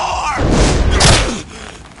for!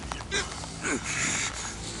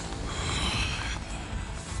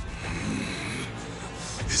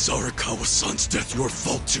 Arakawa-san's death your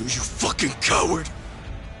fault too, you fucking coward?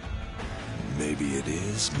 Maybe it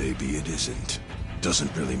is, maybe it isn't.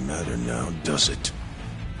 Doesn't really matter now, does it?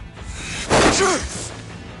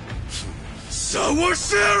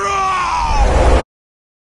 Sawashiro!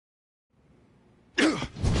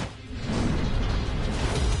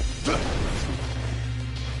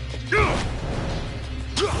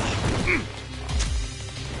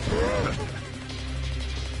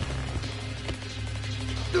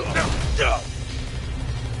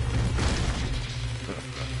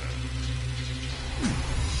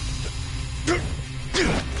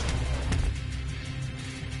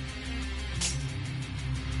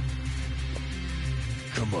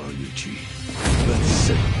 Come on, Ichi. Let's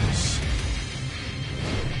settle this.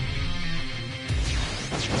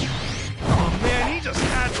 Oh man, he just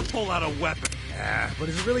had to pull out a weapon. Ah, but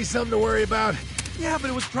is it really something to worry about? Yeah, but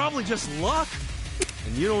it was probably just luck.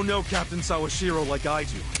 And you don't know Captain Sawashiro like I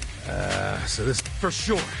do. So this... For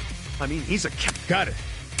sure. I mean, he's a Got it.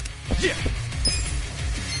 Yeah!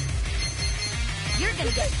 You're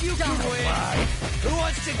gonna get You can win. Who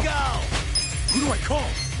wants to go? Who do I call?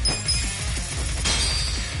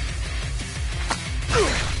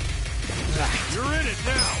 You're in it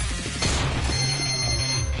now.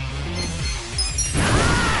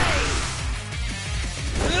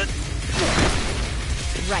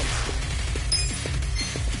 right.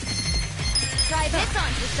 Try this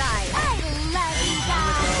on the side. I love you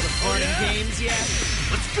guys. All the fun and games yet?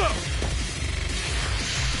 Let's go.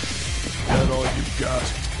 That all you got?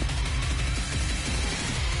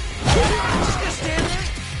 Just gonna stand there?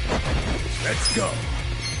 Let's go.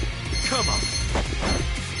 Come on.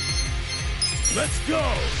 Let's go.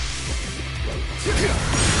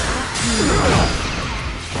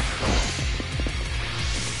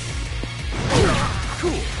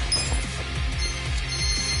 Cool.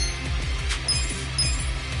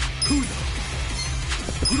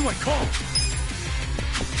 Who do I call?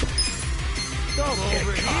 Come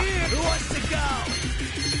over here. Who wants to go?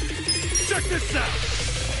 Check this out.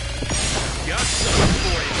 Got something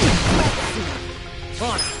for you.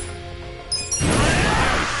 On.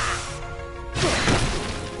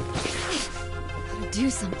 Do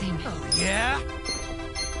something. Oh, yeah?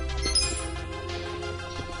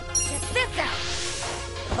 Check this out.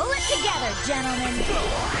 Pull it together, gentlemen.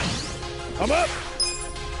 I'm up.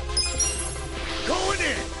 Going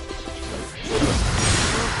in.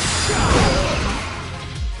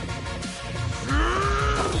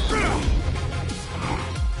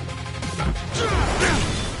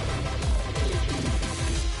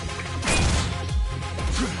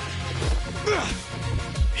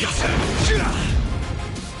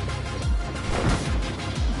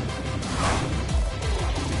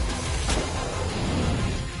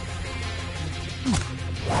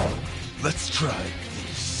 Let's try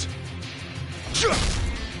this.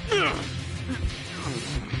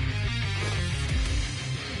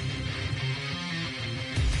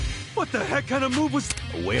 What the heck kind of move was...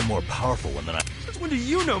 A way more powerful one than I... Since when do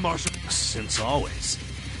you know, Marshal? Since always.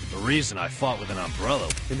 The reason I fought with an umbrella...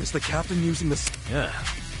 And is the captain using this... Yeah.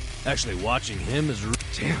 Actually, watching him is...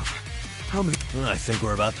 Damn. How many... I think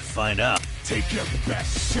we're about to find out. Take your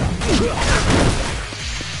best shot.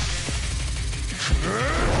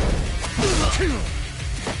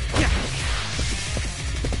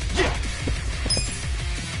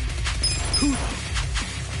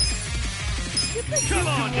 Come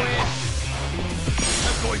on, man.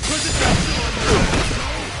 I'm going for the top.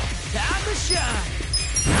 Time to shine.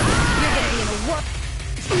 You're gonna be in a war.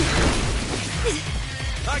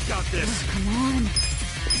 I got this. Come on.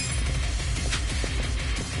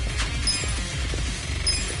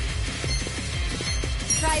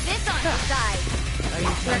 Try this on the side. Are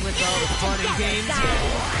you done with all the fun and games yet?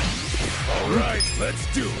 All right, let's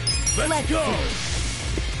do it. Let's go.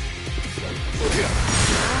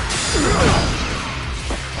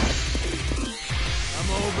 I'm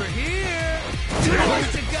over here. Who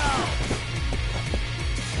wants to go?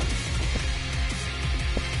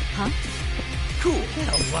 Huh? Cool. Get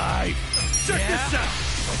alive. Check this out.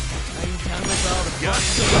 Are you done with all the Got fun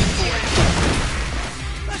something and for games you. yet?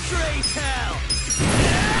 Let's raise hell.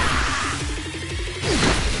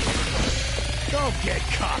 Don't get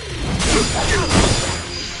caught.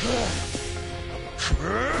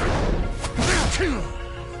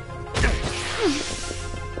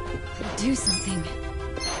 Do something.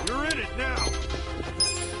 You're in it now.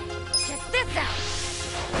 Check this out.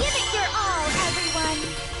 Give it your all, everyone.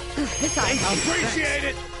 This ought to help. Appreciate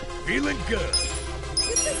it. Feeling good.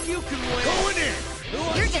 You think you can win? Going in. Who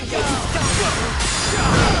wants You're to gonna go? get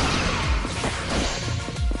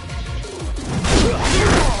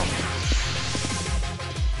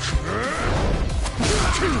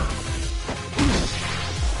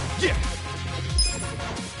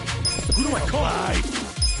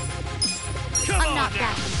now.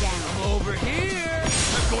 back you down. I'm over here.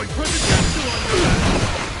 I'm going presidential on your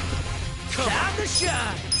ass. Time to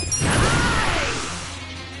shine.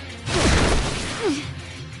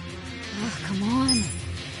 Oh, come on.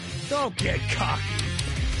 Don't get cocky.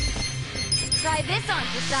 Try this on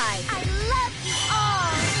for size. I love you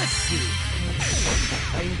all. Let's see.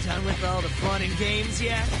 Are you done with all the fun and games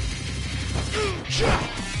yet?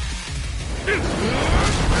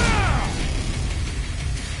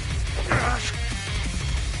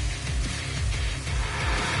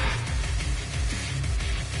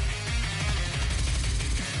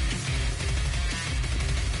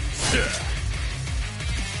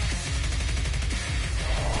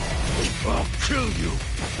 I'll kill you.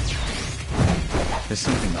 There's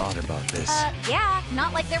something odd about this. Yeah,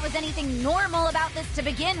 not like there was anything normal about this to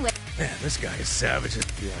begin with. Man, this guy is savage.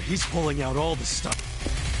 Yeah, he's pulling out all the stuff.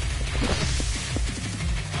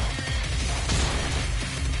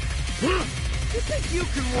 You think you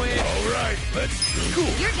can win? All right, let's go.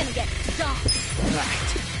 You're gonna get stomped.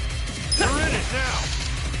 Right. We're in it now.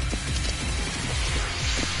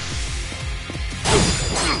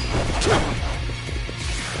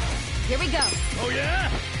 Here we go. Oh, yeah?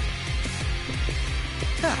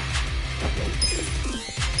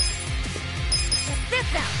 Check this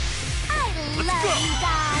out. I love go. you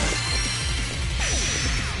guys.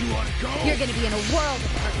 You wanna go? You're gonna be in a world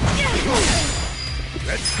of hurt.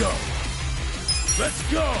 Let's go. Let's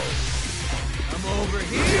go. I'm over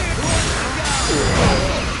here.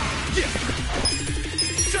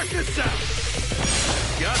 Check this out.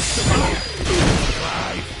 Got some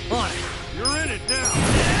life on it. You're in it now.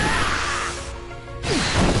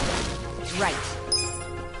 Right.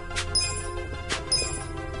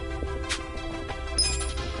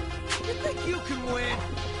 You think you can win?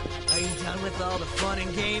 Are you done with all the fun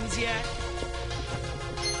and games yet?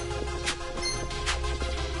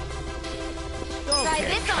 Don't Try get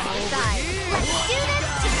this on caught for over size. here. Let's do this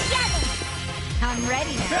together. I'm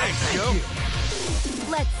ready now. Thanks, Joe.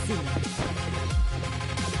 Let's see.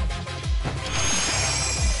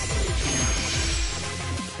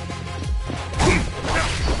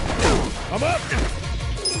 I'm up.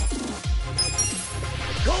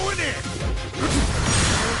 Going in.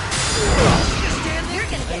 You're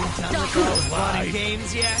gonna get Done with all stomped. the fun and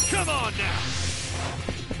games yet? Come on now.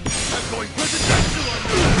 I'm going presidential on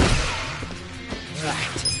you.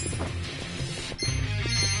 Right.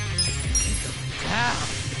 Down.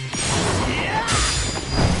 Yeah.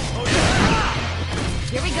 Oh, yeah.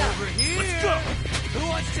 Here we go. Over here. Let's go. Who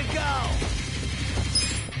wants to go?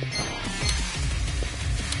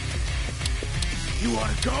 You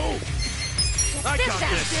wanna go? I This got out.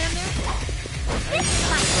 this. Stand there.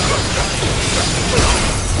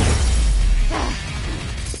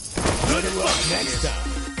 Good luck next time.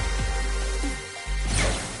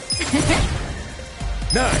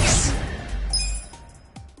 Nice.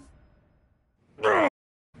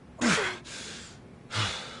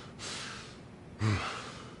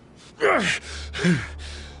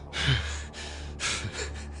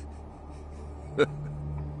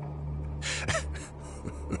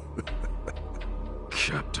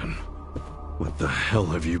 Captain, what the hell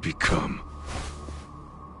have you become?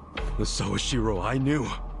 The Sawashiro I knew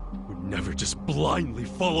would never just blindly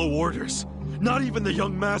follow orders, not even the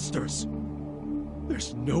young masters.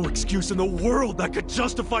 There's no excuse in the world that could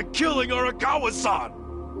justify killing Arakawa-san!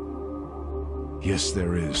 Yes,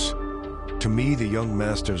 there is. To me, the young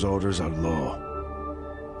master's orders are law.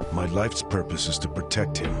 My life's purpose is to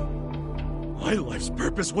protect him. My life's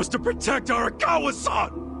purpose was to protect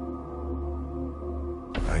Arakawa-san!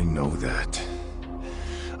 I know that.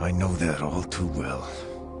 I know that all too well.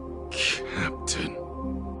 Captain.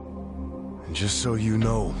 And just so you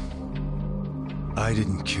know, I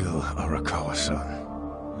didn't kill Arakawa-san.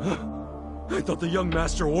 I thought the young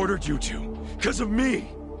master ordered you to, because of me!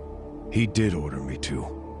 He did order me to.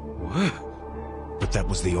 What? But that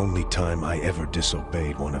was the only time I ever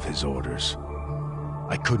disobeyed one of his orders.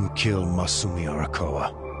 I couldn't kill Masumi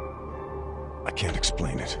Arakawa. I can't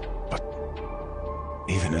explain it, but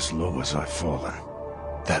even as low as I've fallen,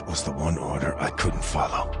 that was the one order I couldn't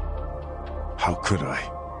follow. How could I?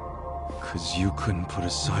 'Cause you couldn't put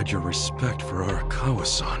aside your respect for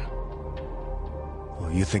Arakawa-san.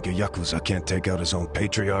 Well, you think a Yakuza can't take out his own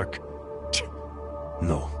patriarch?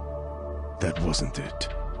 No, that wasn't it.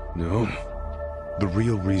 No? The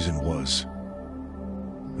real reason was,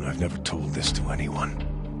 and I've never told this to anyone,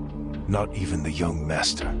 not even the young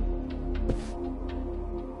master.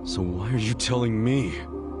 So why are you telling me?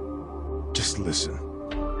 Just listen.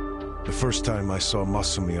 The first time I saw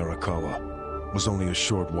Masumi Arakawa was only a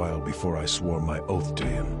short while before I swore my oath to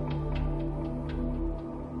him.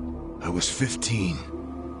 I was 15.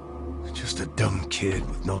 Just a dumb kid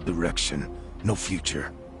with no direction, no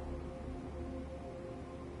future.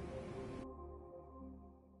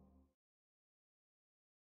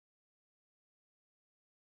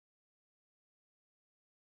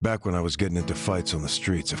 Back when I was getting into fights on the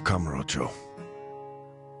streets of Kamurocho,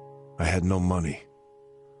 I had no money.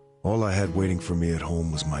 All I had waiting for me at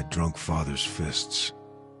home was my drunk father's fists.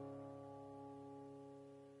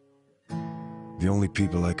 The only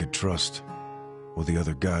people I could trust were the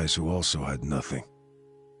other guys who also had nothing.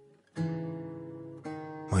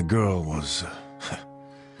 My girl was...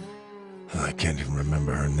 I can't even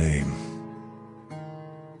remember her name.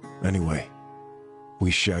 Anyway, we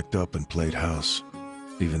shacked up and played house,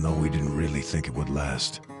 even though we didn't really think it would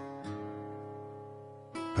last.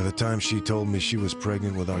 By the time she told me she was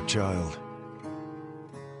pregnant with our child,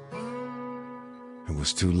 it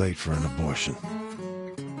was too late for an abortion.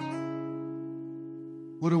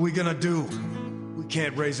 What are we gonna do? We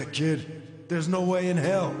can't raise a kid. There's no way in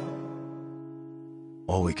hell.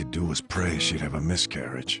 All we could do was pray she'd have a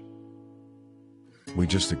miscarriage. We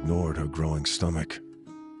just ignored her growing stomach,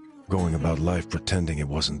 going about life pretending it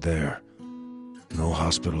wasn't there. No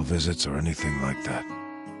hospital visits or anything like that.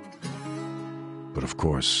 But of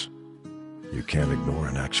course, you can't ignore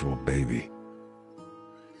an actual baby.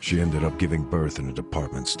 She ended up giving birth in a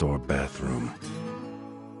department store bathroom.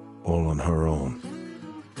 All on her own.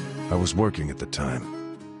 I was working at the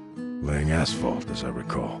time, laying asphalt, as I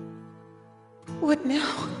recall. What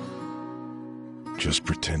now? Just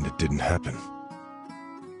pretend it didn't happen.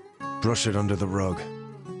 Brush it under the rug.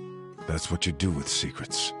 That's what you do with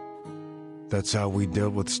secrets. That's how we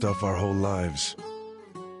dealt with stuff our whole lives.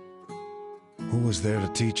 Who was there to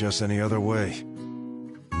teach us any other way?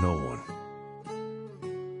 No one.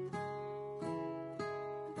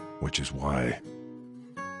 Which is why...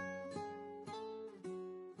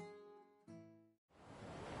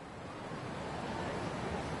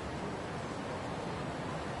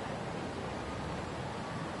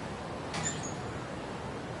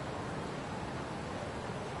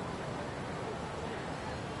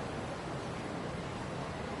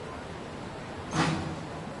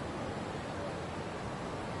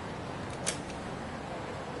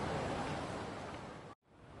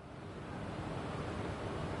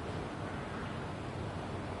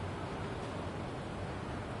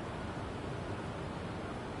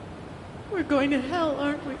 We're going to hell,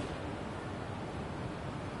 aren't we?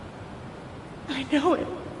 I know it.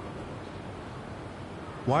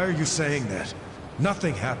 Why are you saying that?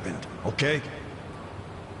 Nothing happened, okay?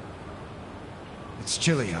 It's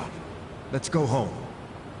chilly out. Let's go home.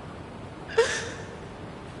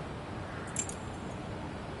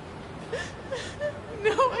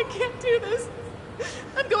 No, I can't do this.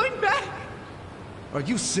 I'm going back. Are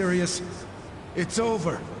you serious? It's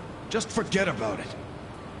over. Just forget about it.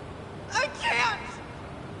 I can't!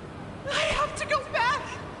 I have to go back!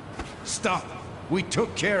 Stop! We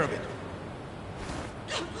took care of it.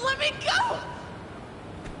 Let me go!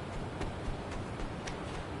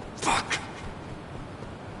 Fuck!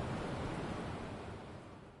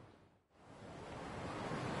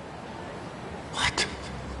 What?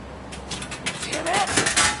 Damn it!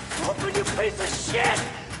 Open, you piece of shit!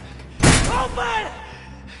 Open!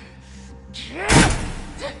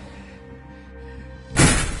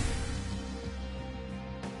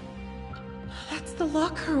 That's the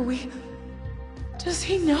locker. Does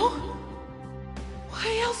he know?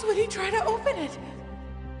 Why else would he try to open it?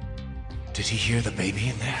 Did he hear the baby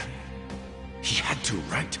in there? He had to,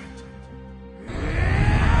 right?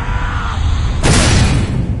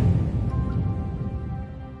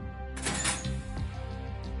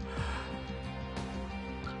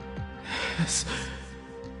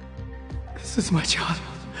 This is my child.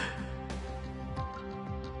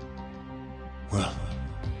 Well,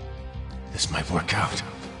 this might work out.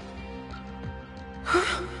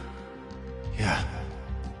 Huh? Yeah,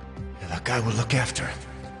 that guy will look after it.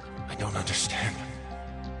 I don't understand.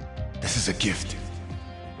 This is a gift,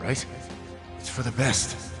 right? It's for the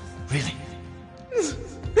best, really.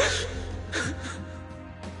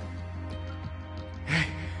 Hey,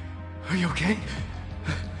 are you okay?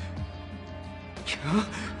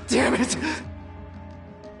 Damn it!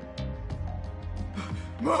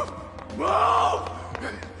 Move! Move!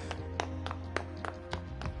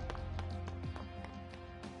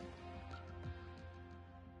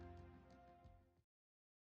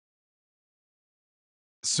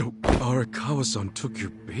 So, Arakawa-san took your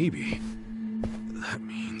baby. That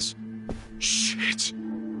means... Shit!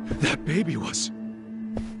 That baby was...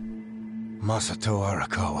 Masato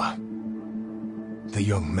Arakawa. The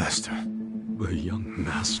young master. The young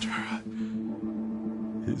master.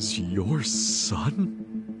 is your son?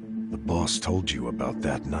 The boss told you about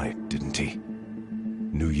that night, didn't he?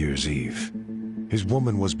 New Year's Eve. His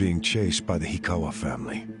woman was being chased by the Hikawa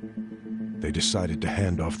family. They decided to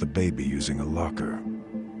hand off the baby using a locker.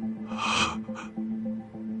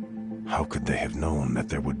 How could they have known that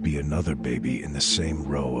there would be another baby in the same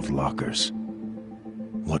row of lockers?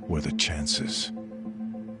 What were the chances?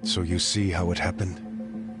 So you see how it happened?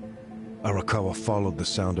 Arakawa followed the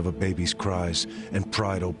sound of a baby's cries and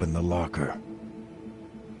pried open the locker.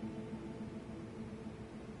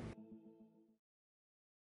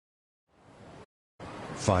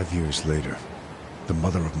 "5 years later, the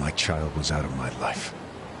mother of my child was out of my life.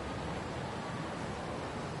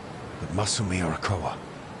 But Masumi Arakawa,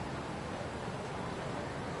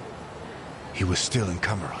 he was still in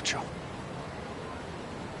Kamurocho.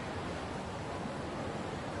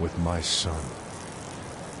 With my son.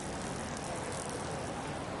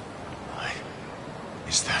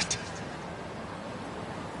 Is that...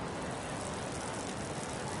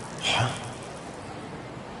 Huh?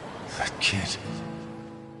 That kid...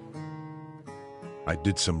 I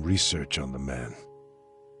did some research on the man.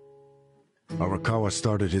 Arakawa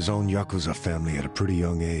started his own Yakuza family at a pretty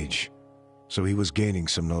young age, so he was gaining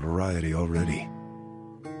some notoriety already.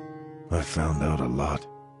 I found out a lot.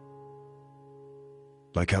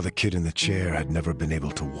 Like how the kid in the chair had never been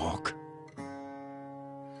able to walk.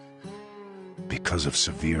 Because of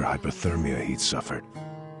severe hypothermia he'd suffered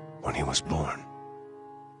when he was born.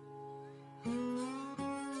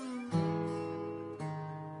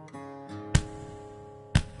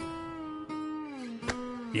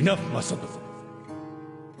 Enough, Masato.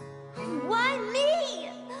 Why me?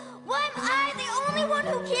 Why am I the only one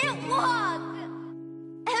who can't walk?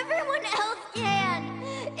 Everyone else can.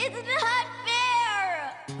 It's not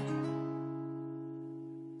fair.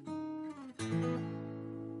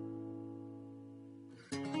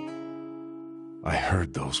 I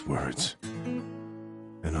heard those words,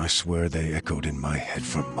 and I swear they echoed in my head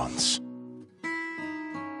for months.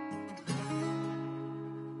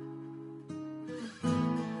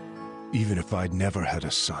 Even if I'd never had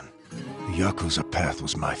a son, the Yakuza path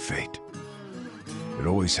was my fate. It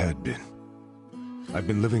always had been. I've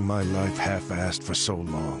been living my life half-assed for so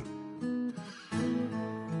long.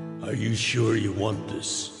 Are you sure you want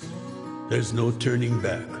this? There's no turning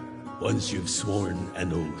back once you've sworn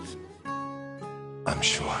an oath. I'm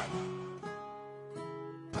sure.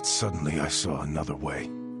 But suddenly I saw another way.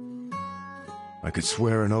 I could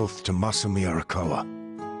swear an oath to Masumi Arakawa.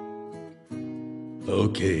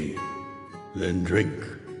 Okay, then drink.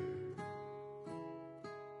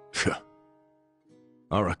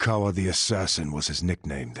 Arakawa the Assassin was his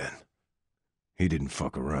nickname then. He didn't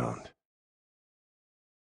fuck around.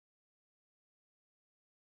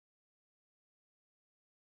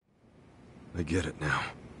 I get it now.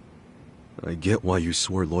 I get why you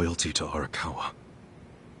swore loyalty to Arakawa.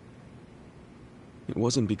 It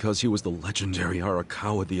wasn't because he was the legendary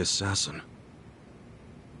Arakawa the Assassin.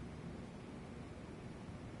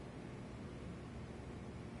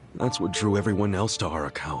 That's what drew everyone else to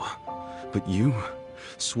Arakawa. But you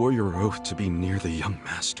swore your oath to be near the young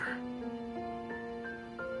master.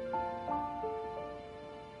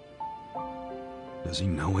 Does he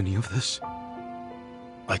know any of this?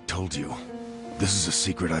 I told you. This is a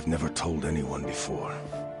secret I've never told anyone before.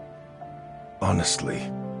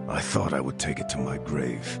 Honestly, I thought I would take it to my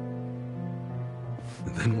grave.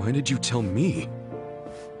 Then why did you tell me?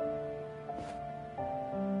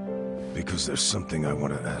 Because there's something I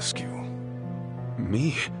want to ask you.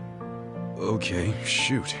 Me? Okay,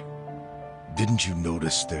 shoot. Didn't you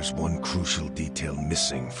notice there's one crucial detail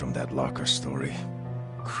missing from that locker story?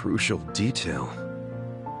 Crucial detail?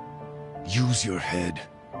 Use your head.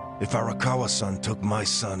 If Arakawa-san took my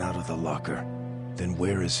son out of the locker, then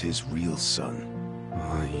where is his real son?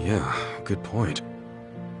 Yeah, good point.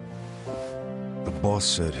 The boss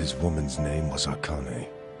said his woman's name was Akane.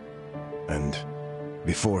 And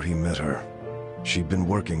before he met her, she'd been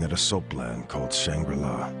working at a soap land called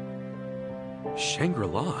Shangri-La.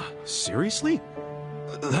 Shangri-La? Seriously?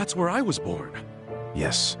 That's where I was born.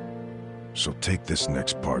 Yes. So take this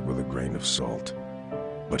next part with a grain of salt.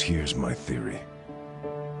 But here's my theory.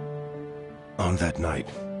 On that night,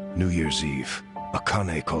 New Year's Eve,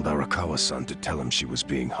 Akane called Arakawa-san to tell him she was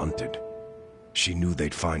being hunted. She knew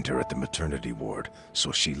they'd find her at the maternity ward,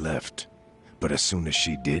 so she left. But as soon as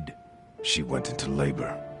she did, she went into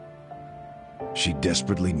labor. She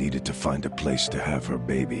desperately needed to find a place to have her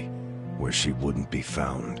baby, where she wouldn't be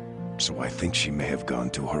found. So I think she may have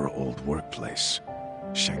gone to her old workplace,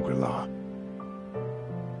 Shangri-La.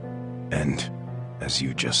 And, as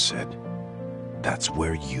you just said, that's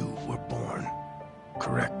where you were born.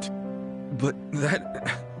 correct. But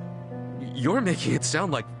that... You're making it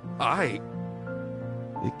sound like I...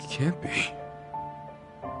 It can't be.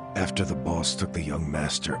 After the boss took the young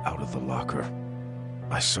master out of the locker,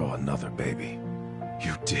 I saw another baby.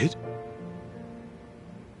 You did?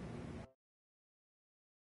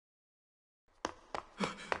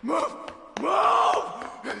 Move! Move!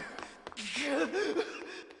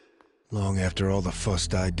 Long after all the fuss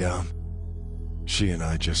died down, she and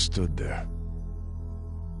I just stood there.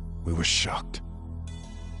 We were shocked.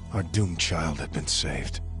 Our doomed child had been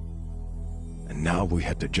saved. And now we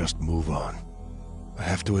had to just move on. I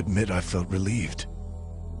have to admit I felt relieved.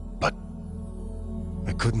 But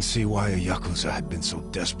I couldn't see why a Yakuza had been so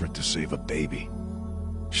desperate to save a baby.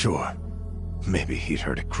 Sure, maybe he'd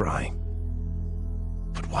heard it crying.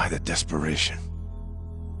 But why the desperation?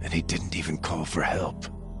 And he didn't even call for help.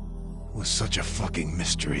 It was such a fucking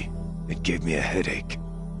mystery. It gave me a headache.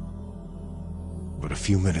 But a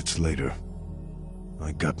few minutes later,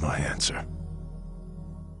 I got my answer.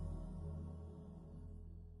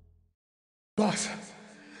 Boss,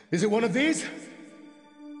 is it one of these?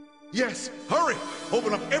 Yes, hurry!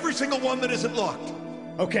 Open up every single one that isn't locked.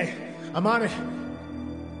 Okay, I'm on it.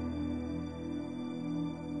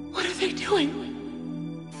 What are they doing?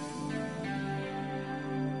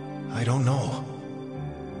 I don't know.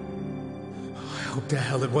 I hope to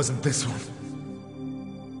hell it wasn't this one.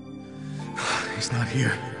 He's not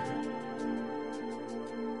here.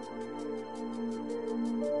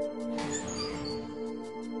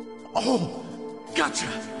 Oh, gotcha!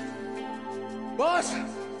 Boss,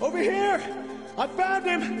 over here! I found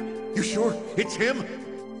him! You sure it's him?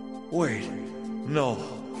 Wait, no.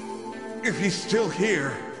 If he's still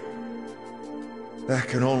here, that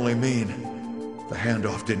can only mean the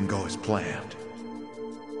handoff didn't go as planned.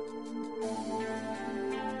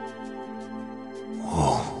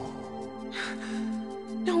 Whoa.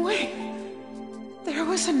 No way. There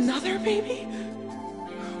was another baby?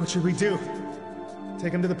 What should we do?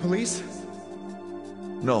 Take him to the police?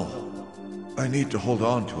 No. I need to hold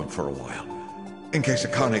on to him for a while, in case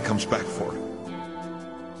Akane comes back for him.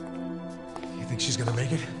 You think she's gonna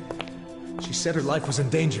make it? She said her life was in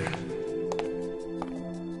danger.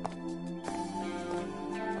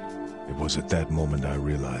 It was at that moment I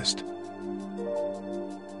realized.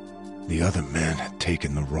 The other man had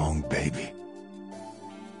taken the wrong baby.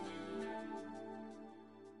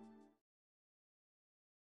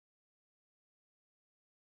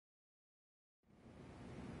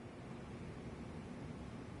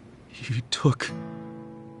 He took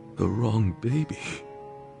the wrong baby.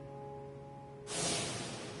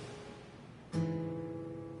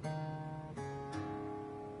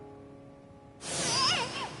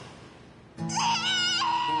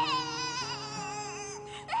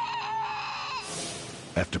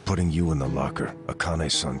 After putting you in the locker,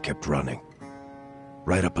 Akane-san kept running.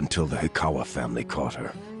 Right up until the Hikawa family caught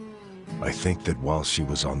her. I think that while she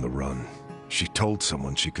was on the run, she told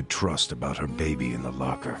someone she could trust about her baby in the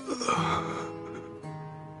locker.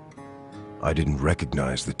 I didn't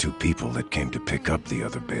recognize the two people that came to pick up the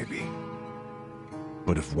other baby.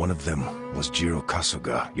 But if one of them was Jiro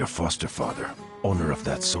Kasuga, your foster father, owner of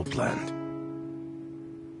that soapland,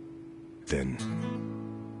 then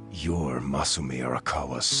you're Masumi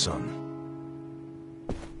Arakawa's son.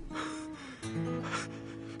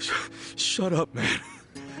 Shut up, man.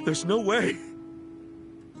 There's no way.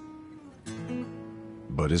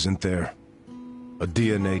 But isn't there? A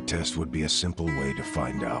DNA test would be a simple way to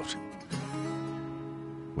find out.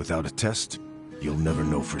 Without a test, you'll never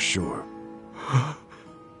know for sure.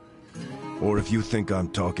 Or if you think I'm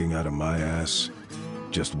talking out of my ass,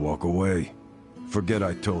 just walk away. Forget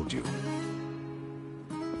I told you.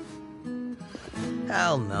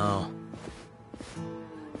 Hell no.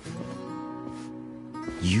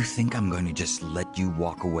 You think I'm going to just let you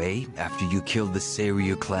walk away after you killed the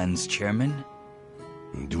Seiryu clan's chairman?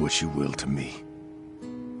 Do what you will to me.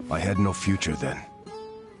 I had no future then.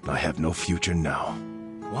 I have no future now.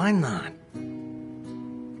 Why not?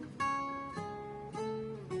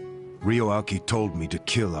 Ryoaki told me to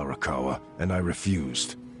kill Arakawa, and I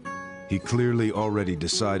refused. He clearly already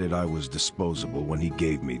decided I was disposable when he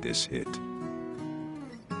gave me this hit.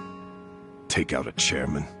 Take out a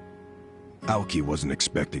chairman? Aoki wasn't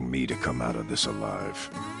expecting me to come out of this alive.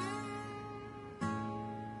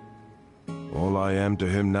 All I am to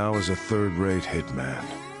him now is a third-rate hitman.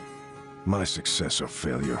 My success or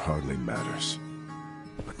failure hardly matters.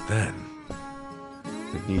 But then...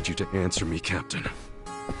 I need you to answer me, Captain.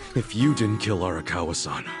 If you didn't kill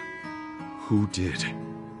Arakawa-san, who did?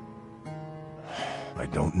 I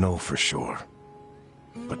don't know for sure.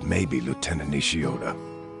 But maybe Lieutenant Nishioda.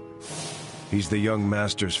 He's the young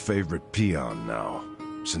master's favorite peon now,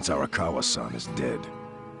 since Arakawa-san is dead.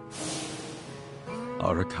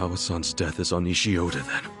 Arakawa-san's death is on Ishioda,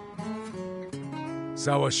 then.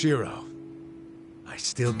 Sawashiro, I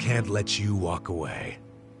still can't let you walk away.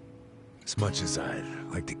 As much as I'd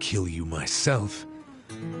like to kill you myself,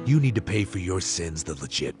 you need to pay for your sins the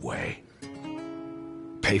legit way.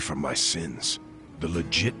 Pay for my sins? The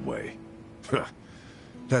legit way?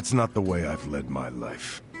 That's not the way I've led my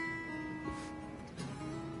life.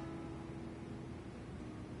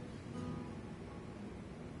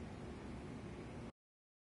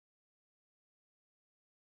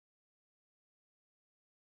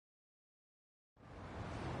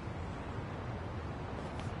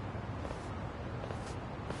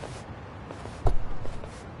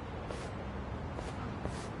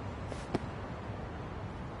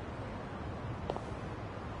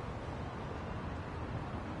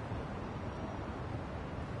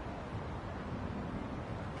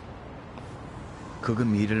 그거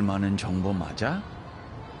믿을 만한 정보 맞아?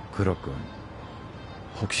 그렇군.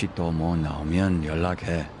 혹시 또 뭐 나오면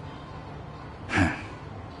연락해.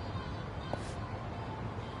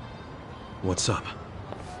 What's up?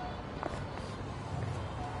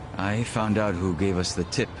 I found out who gave us the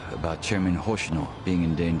tip about Chairman Hoshino being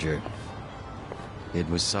in danger. It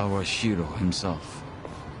was Sawashiro himself.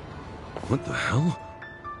 What the hell?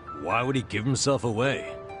 Why would he give himself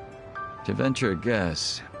away? To venture a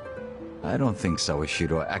guess, I don't think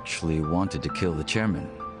Sawashiro actually wanted to kill the chairman.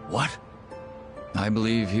 What? I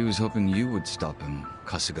believe he was hoping you would stop him,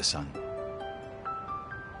 Kasuga-san.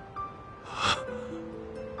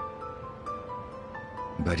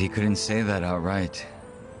 But he couldn't say that outright,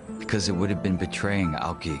 because it would have been betraying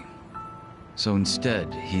Aoki. So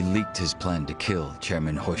instead, he leaked his plan to kill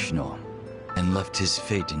Chairman Hoshino, and left his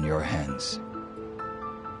fate in your hands.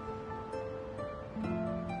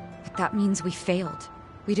 But that means we failed.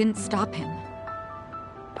 We didn't stop him.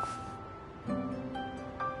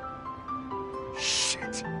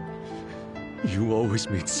 Shit. You always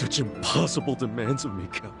made such impossible demands of me,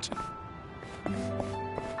 Captain.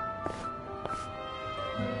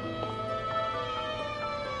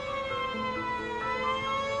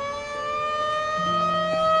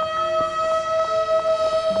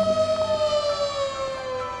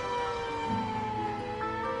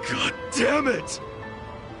 God damn it!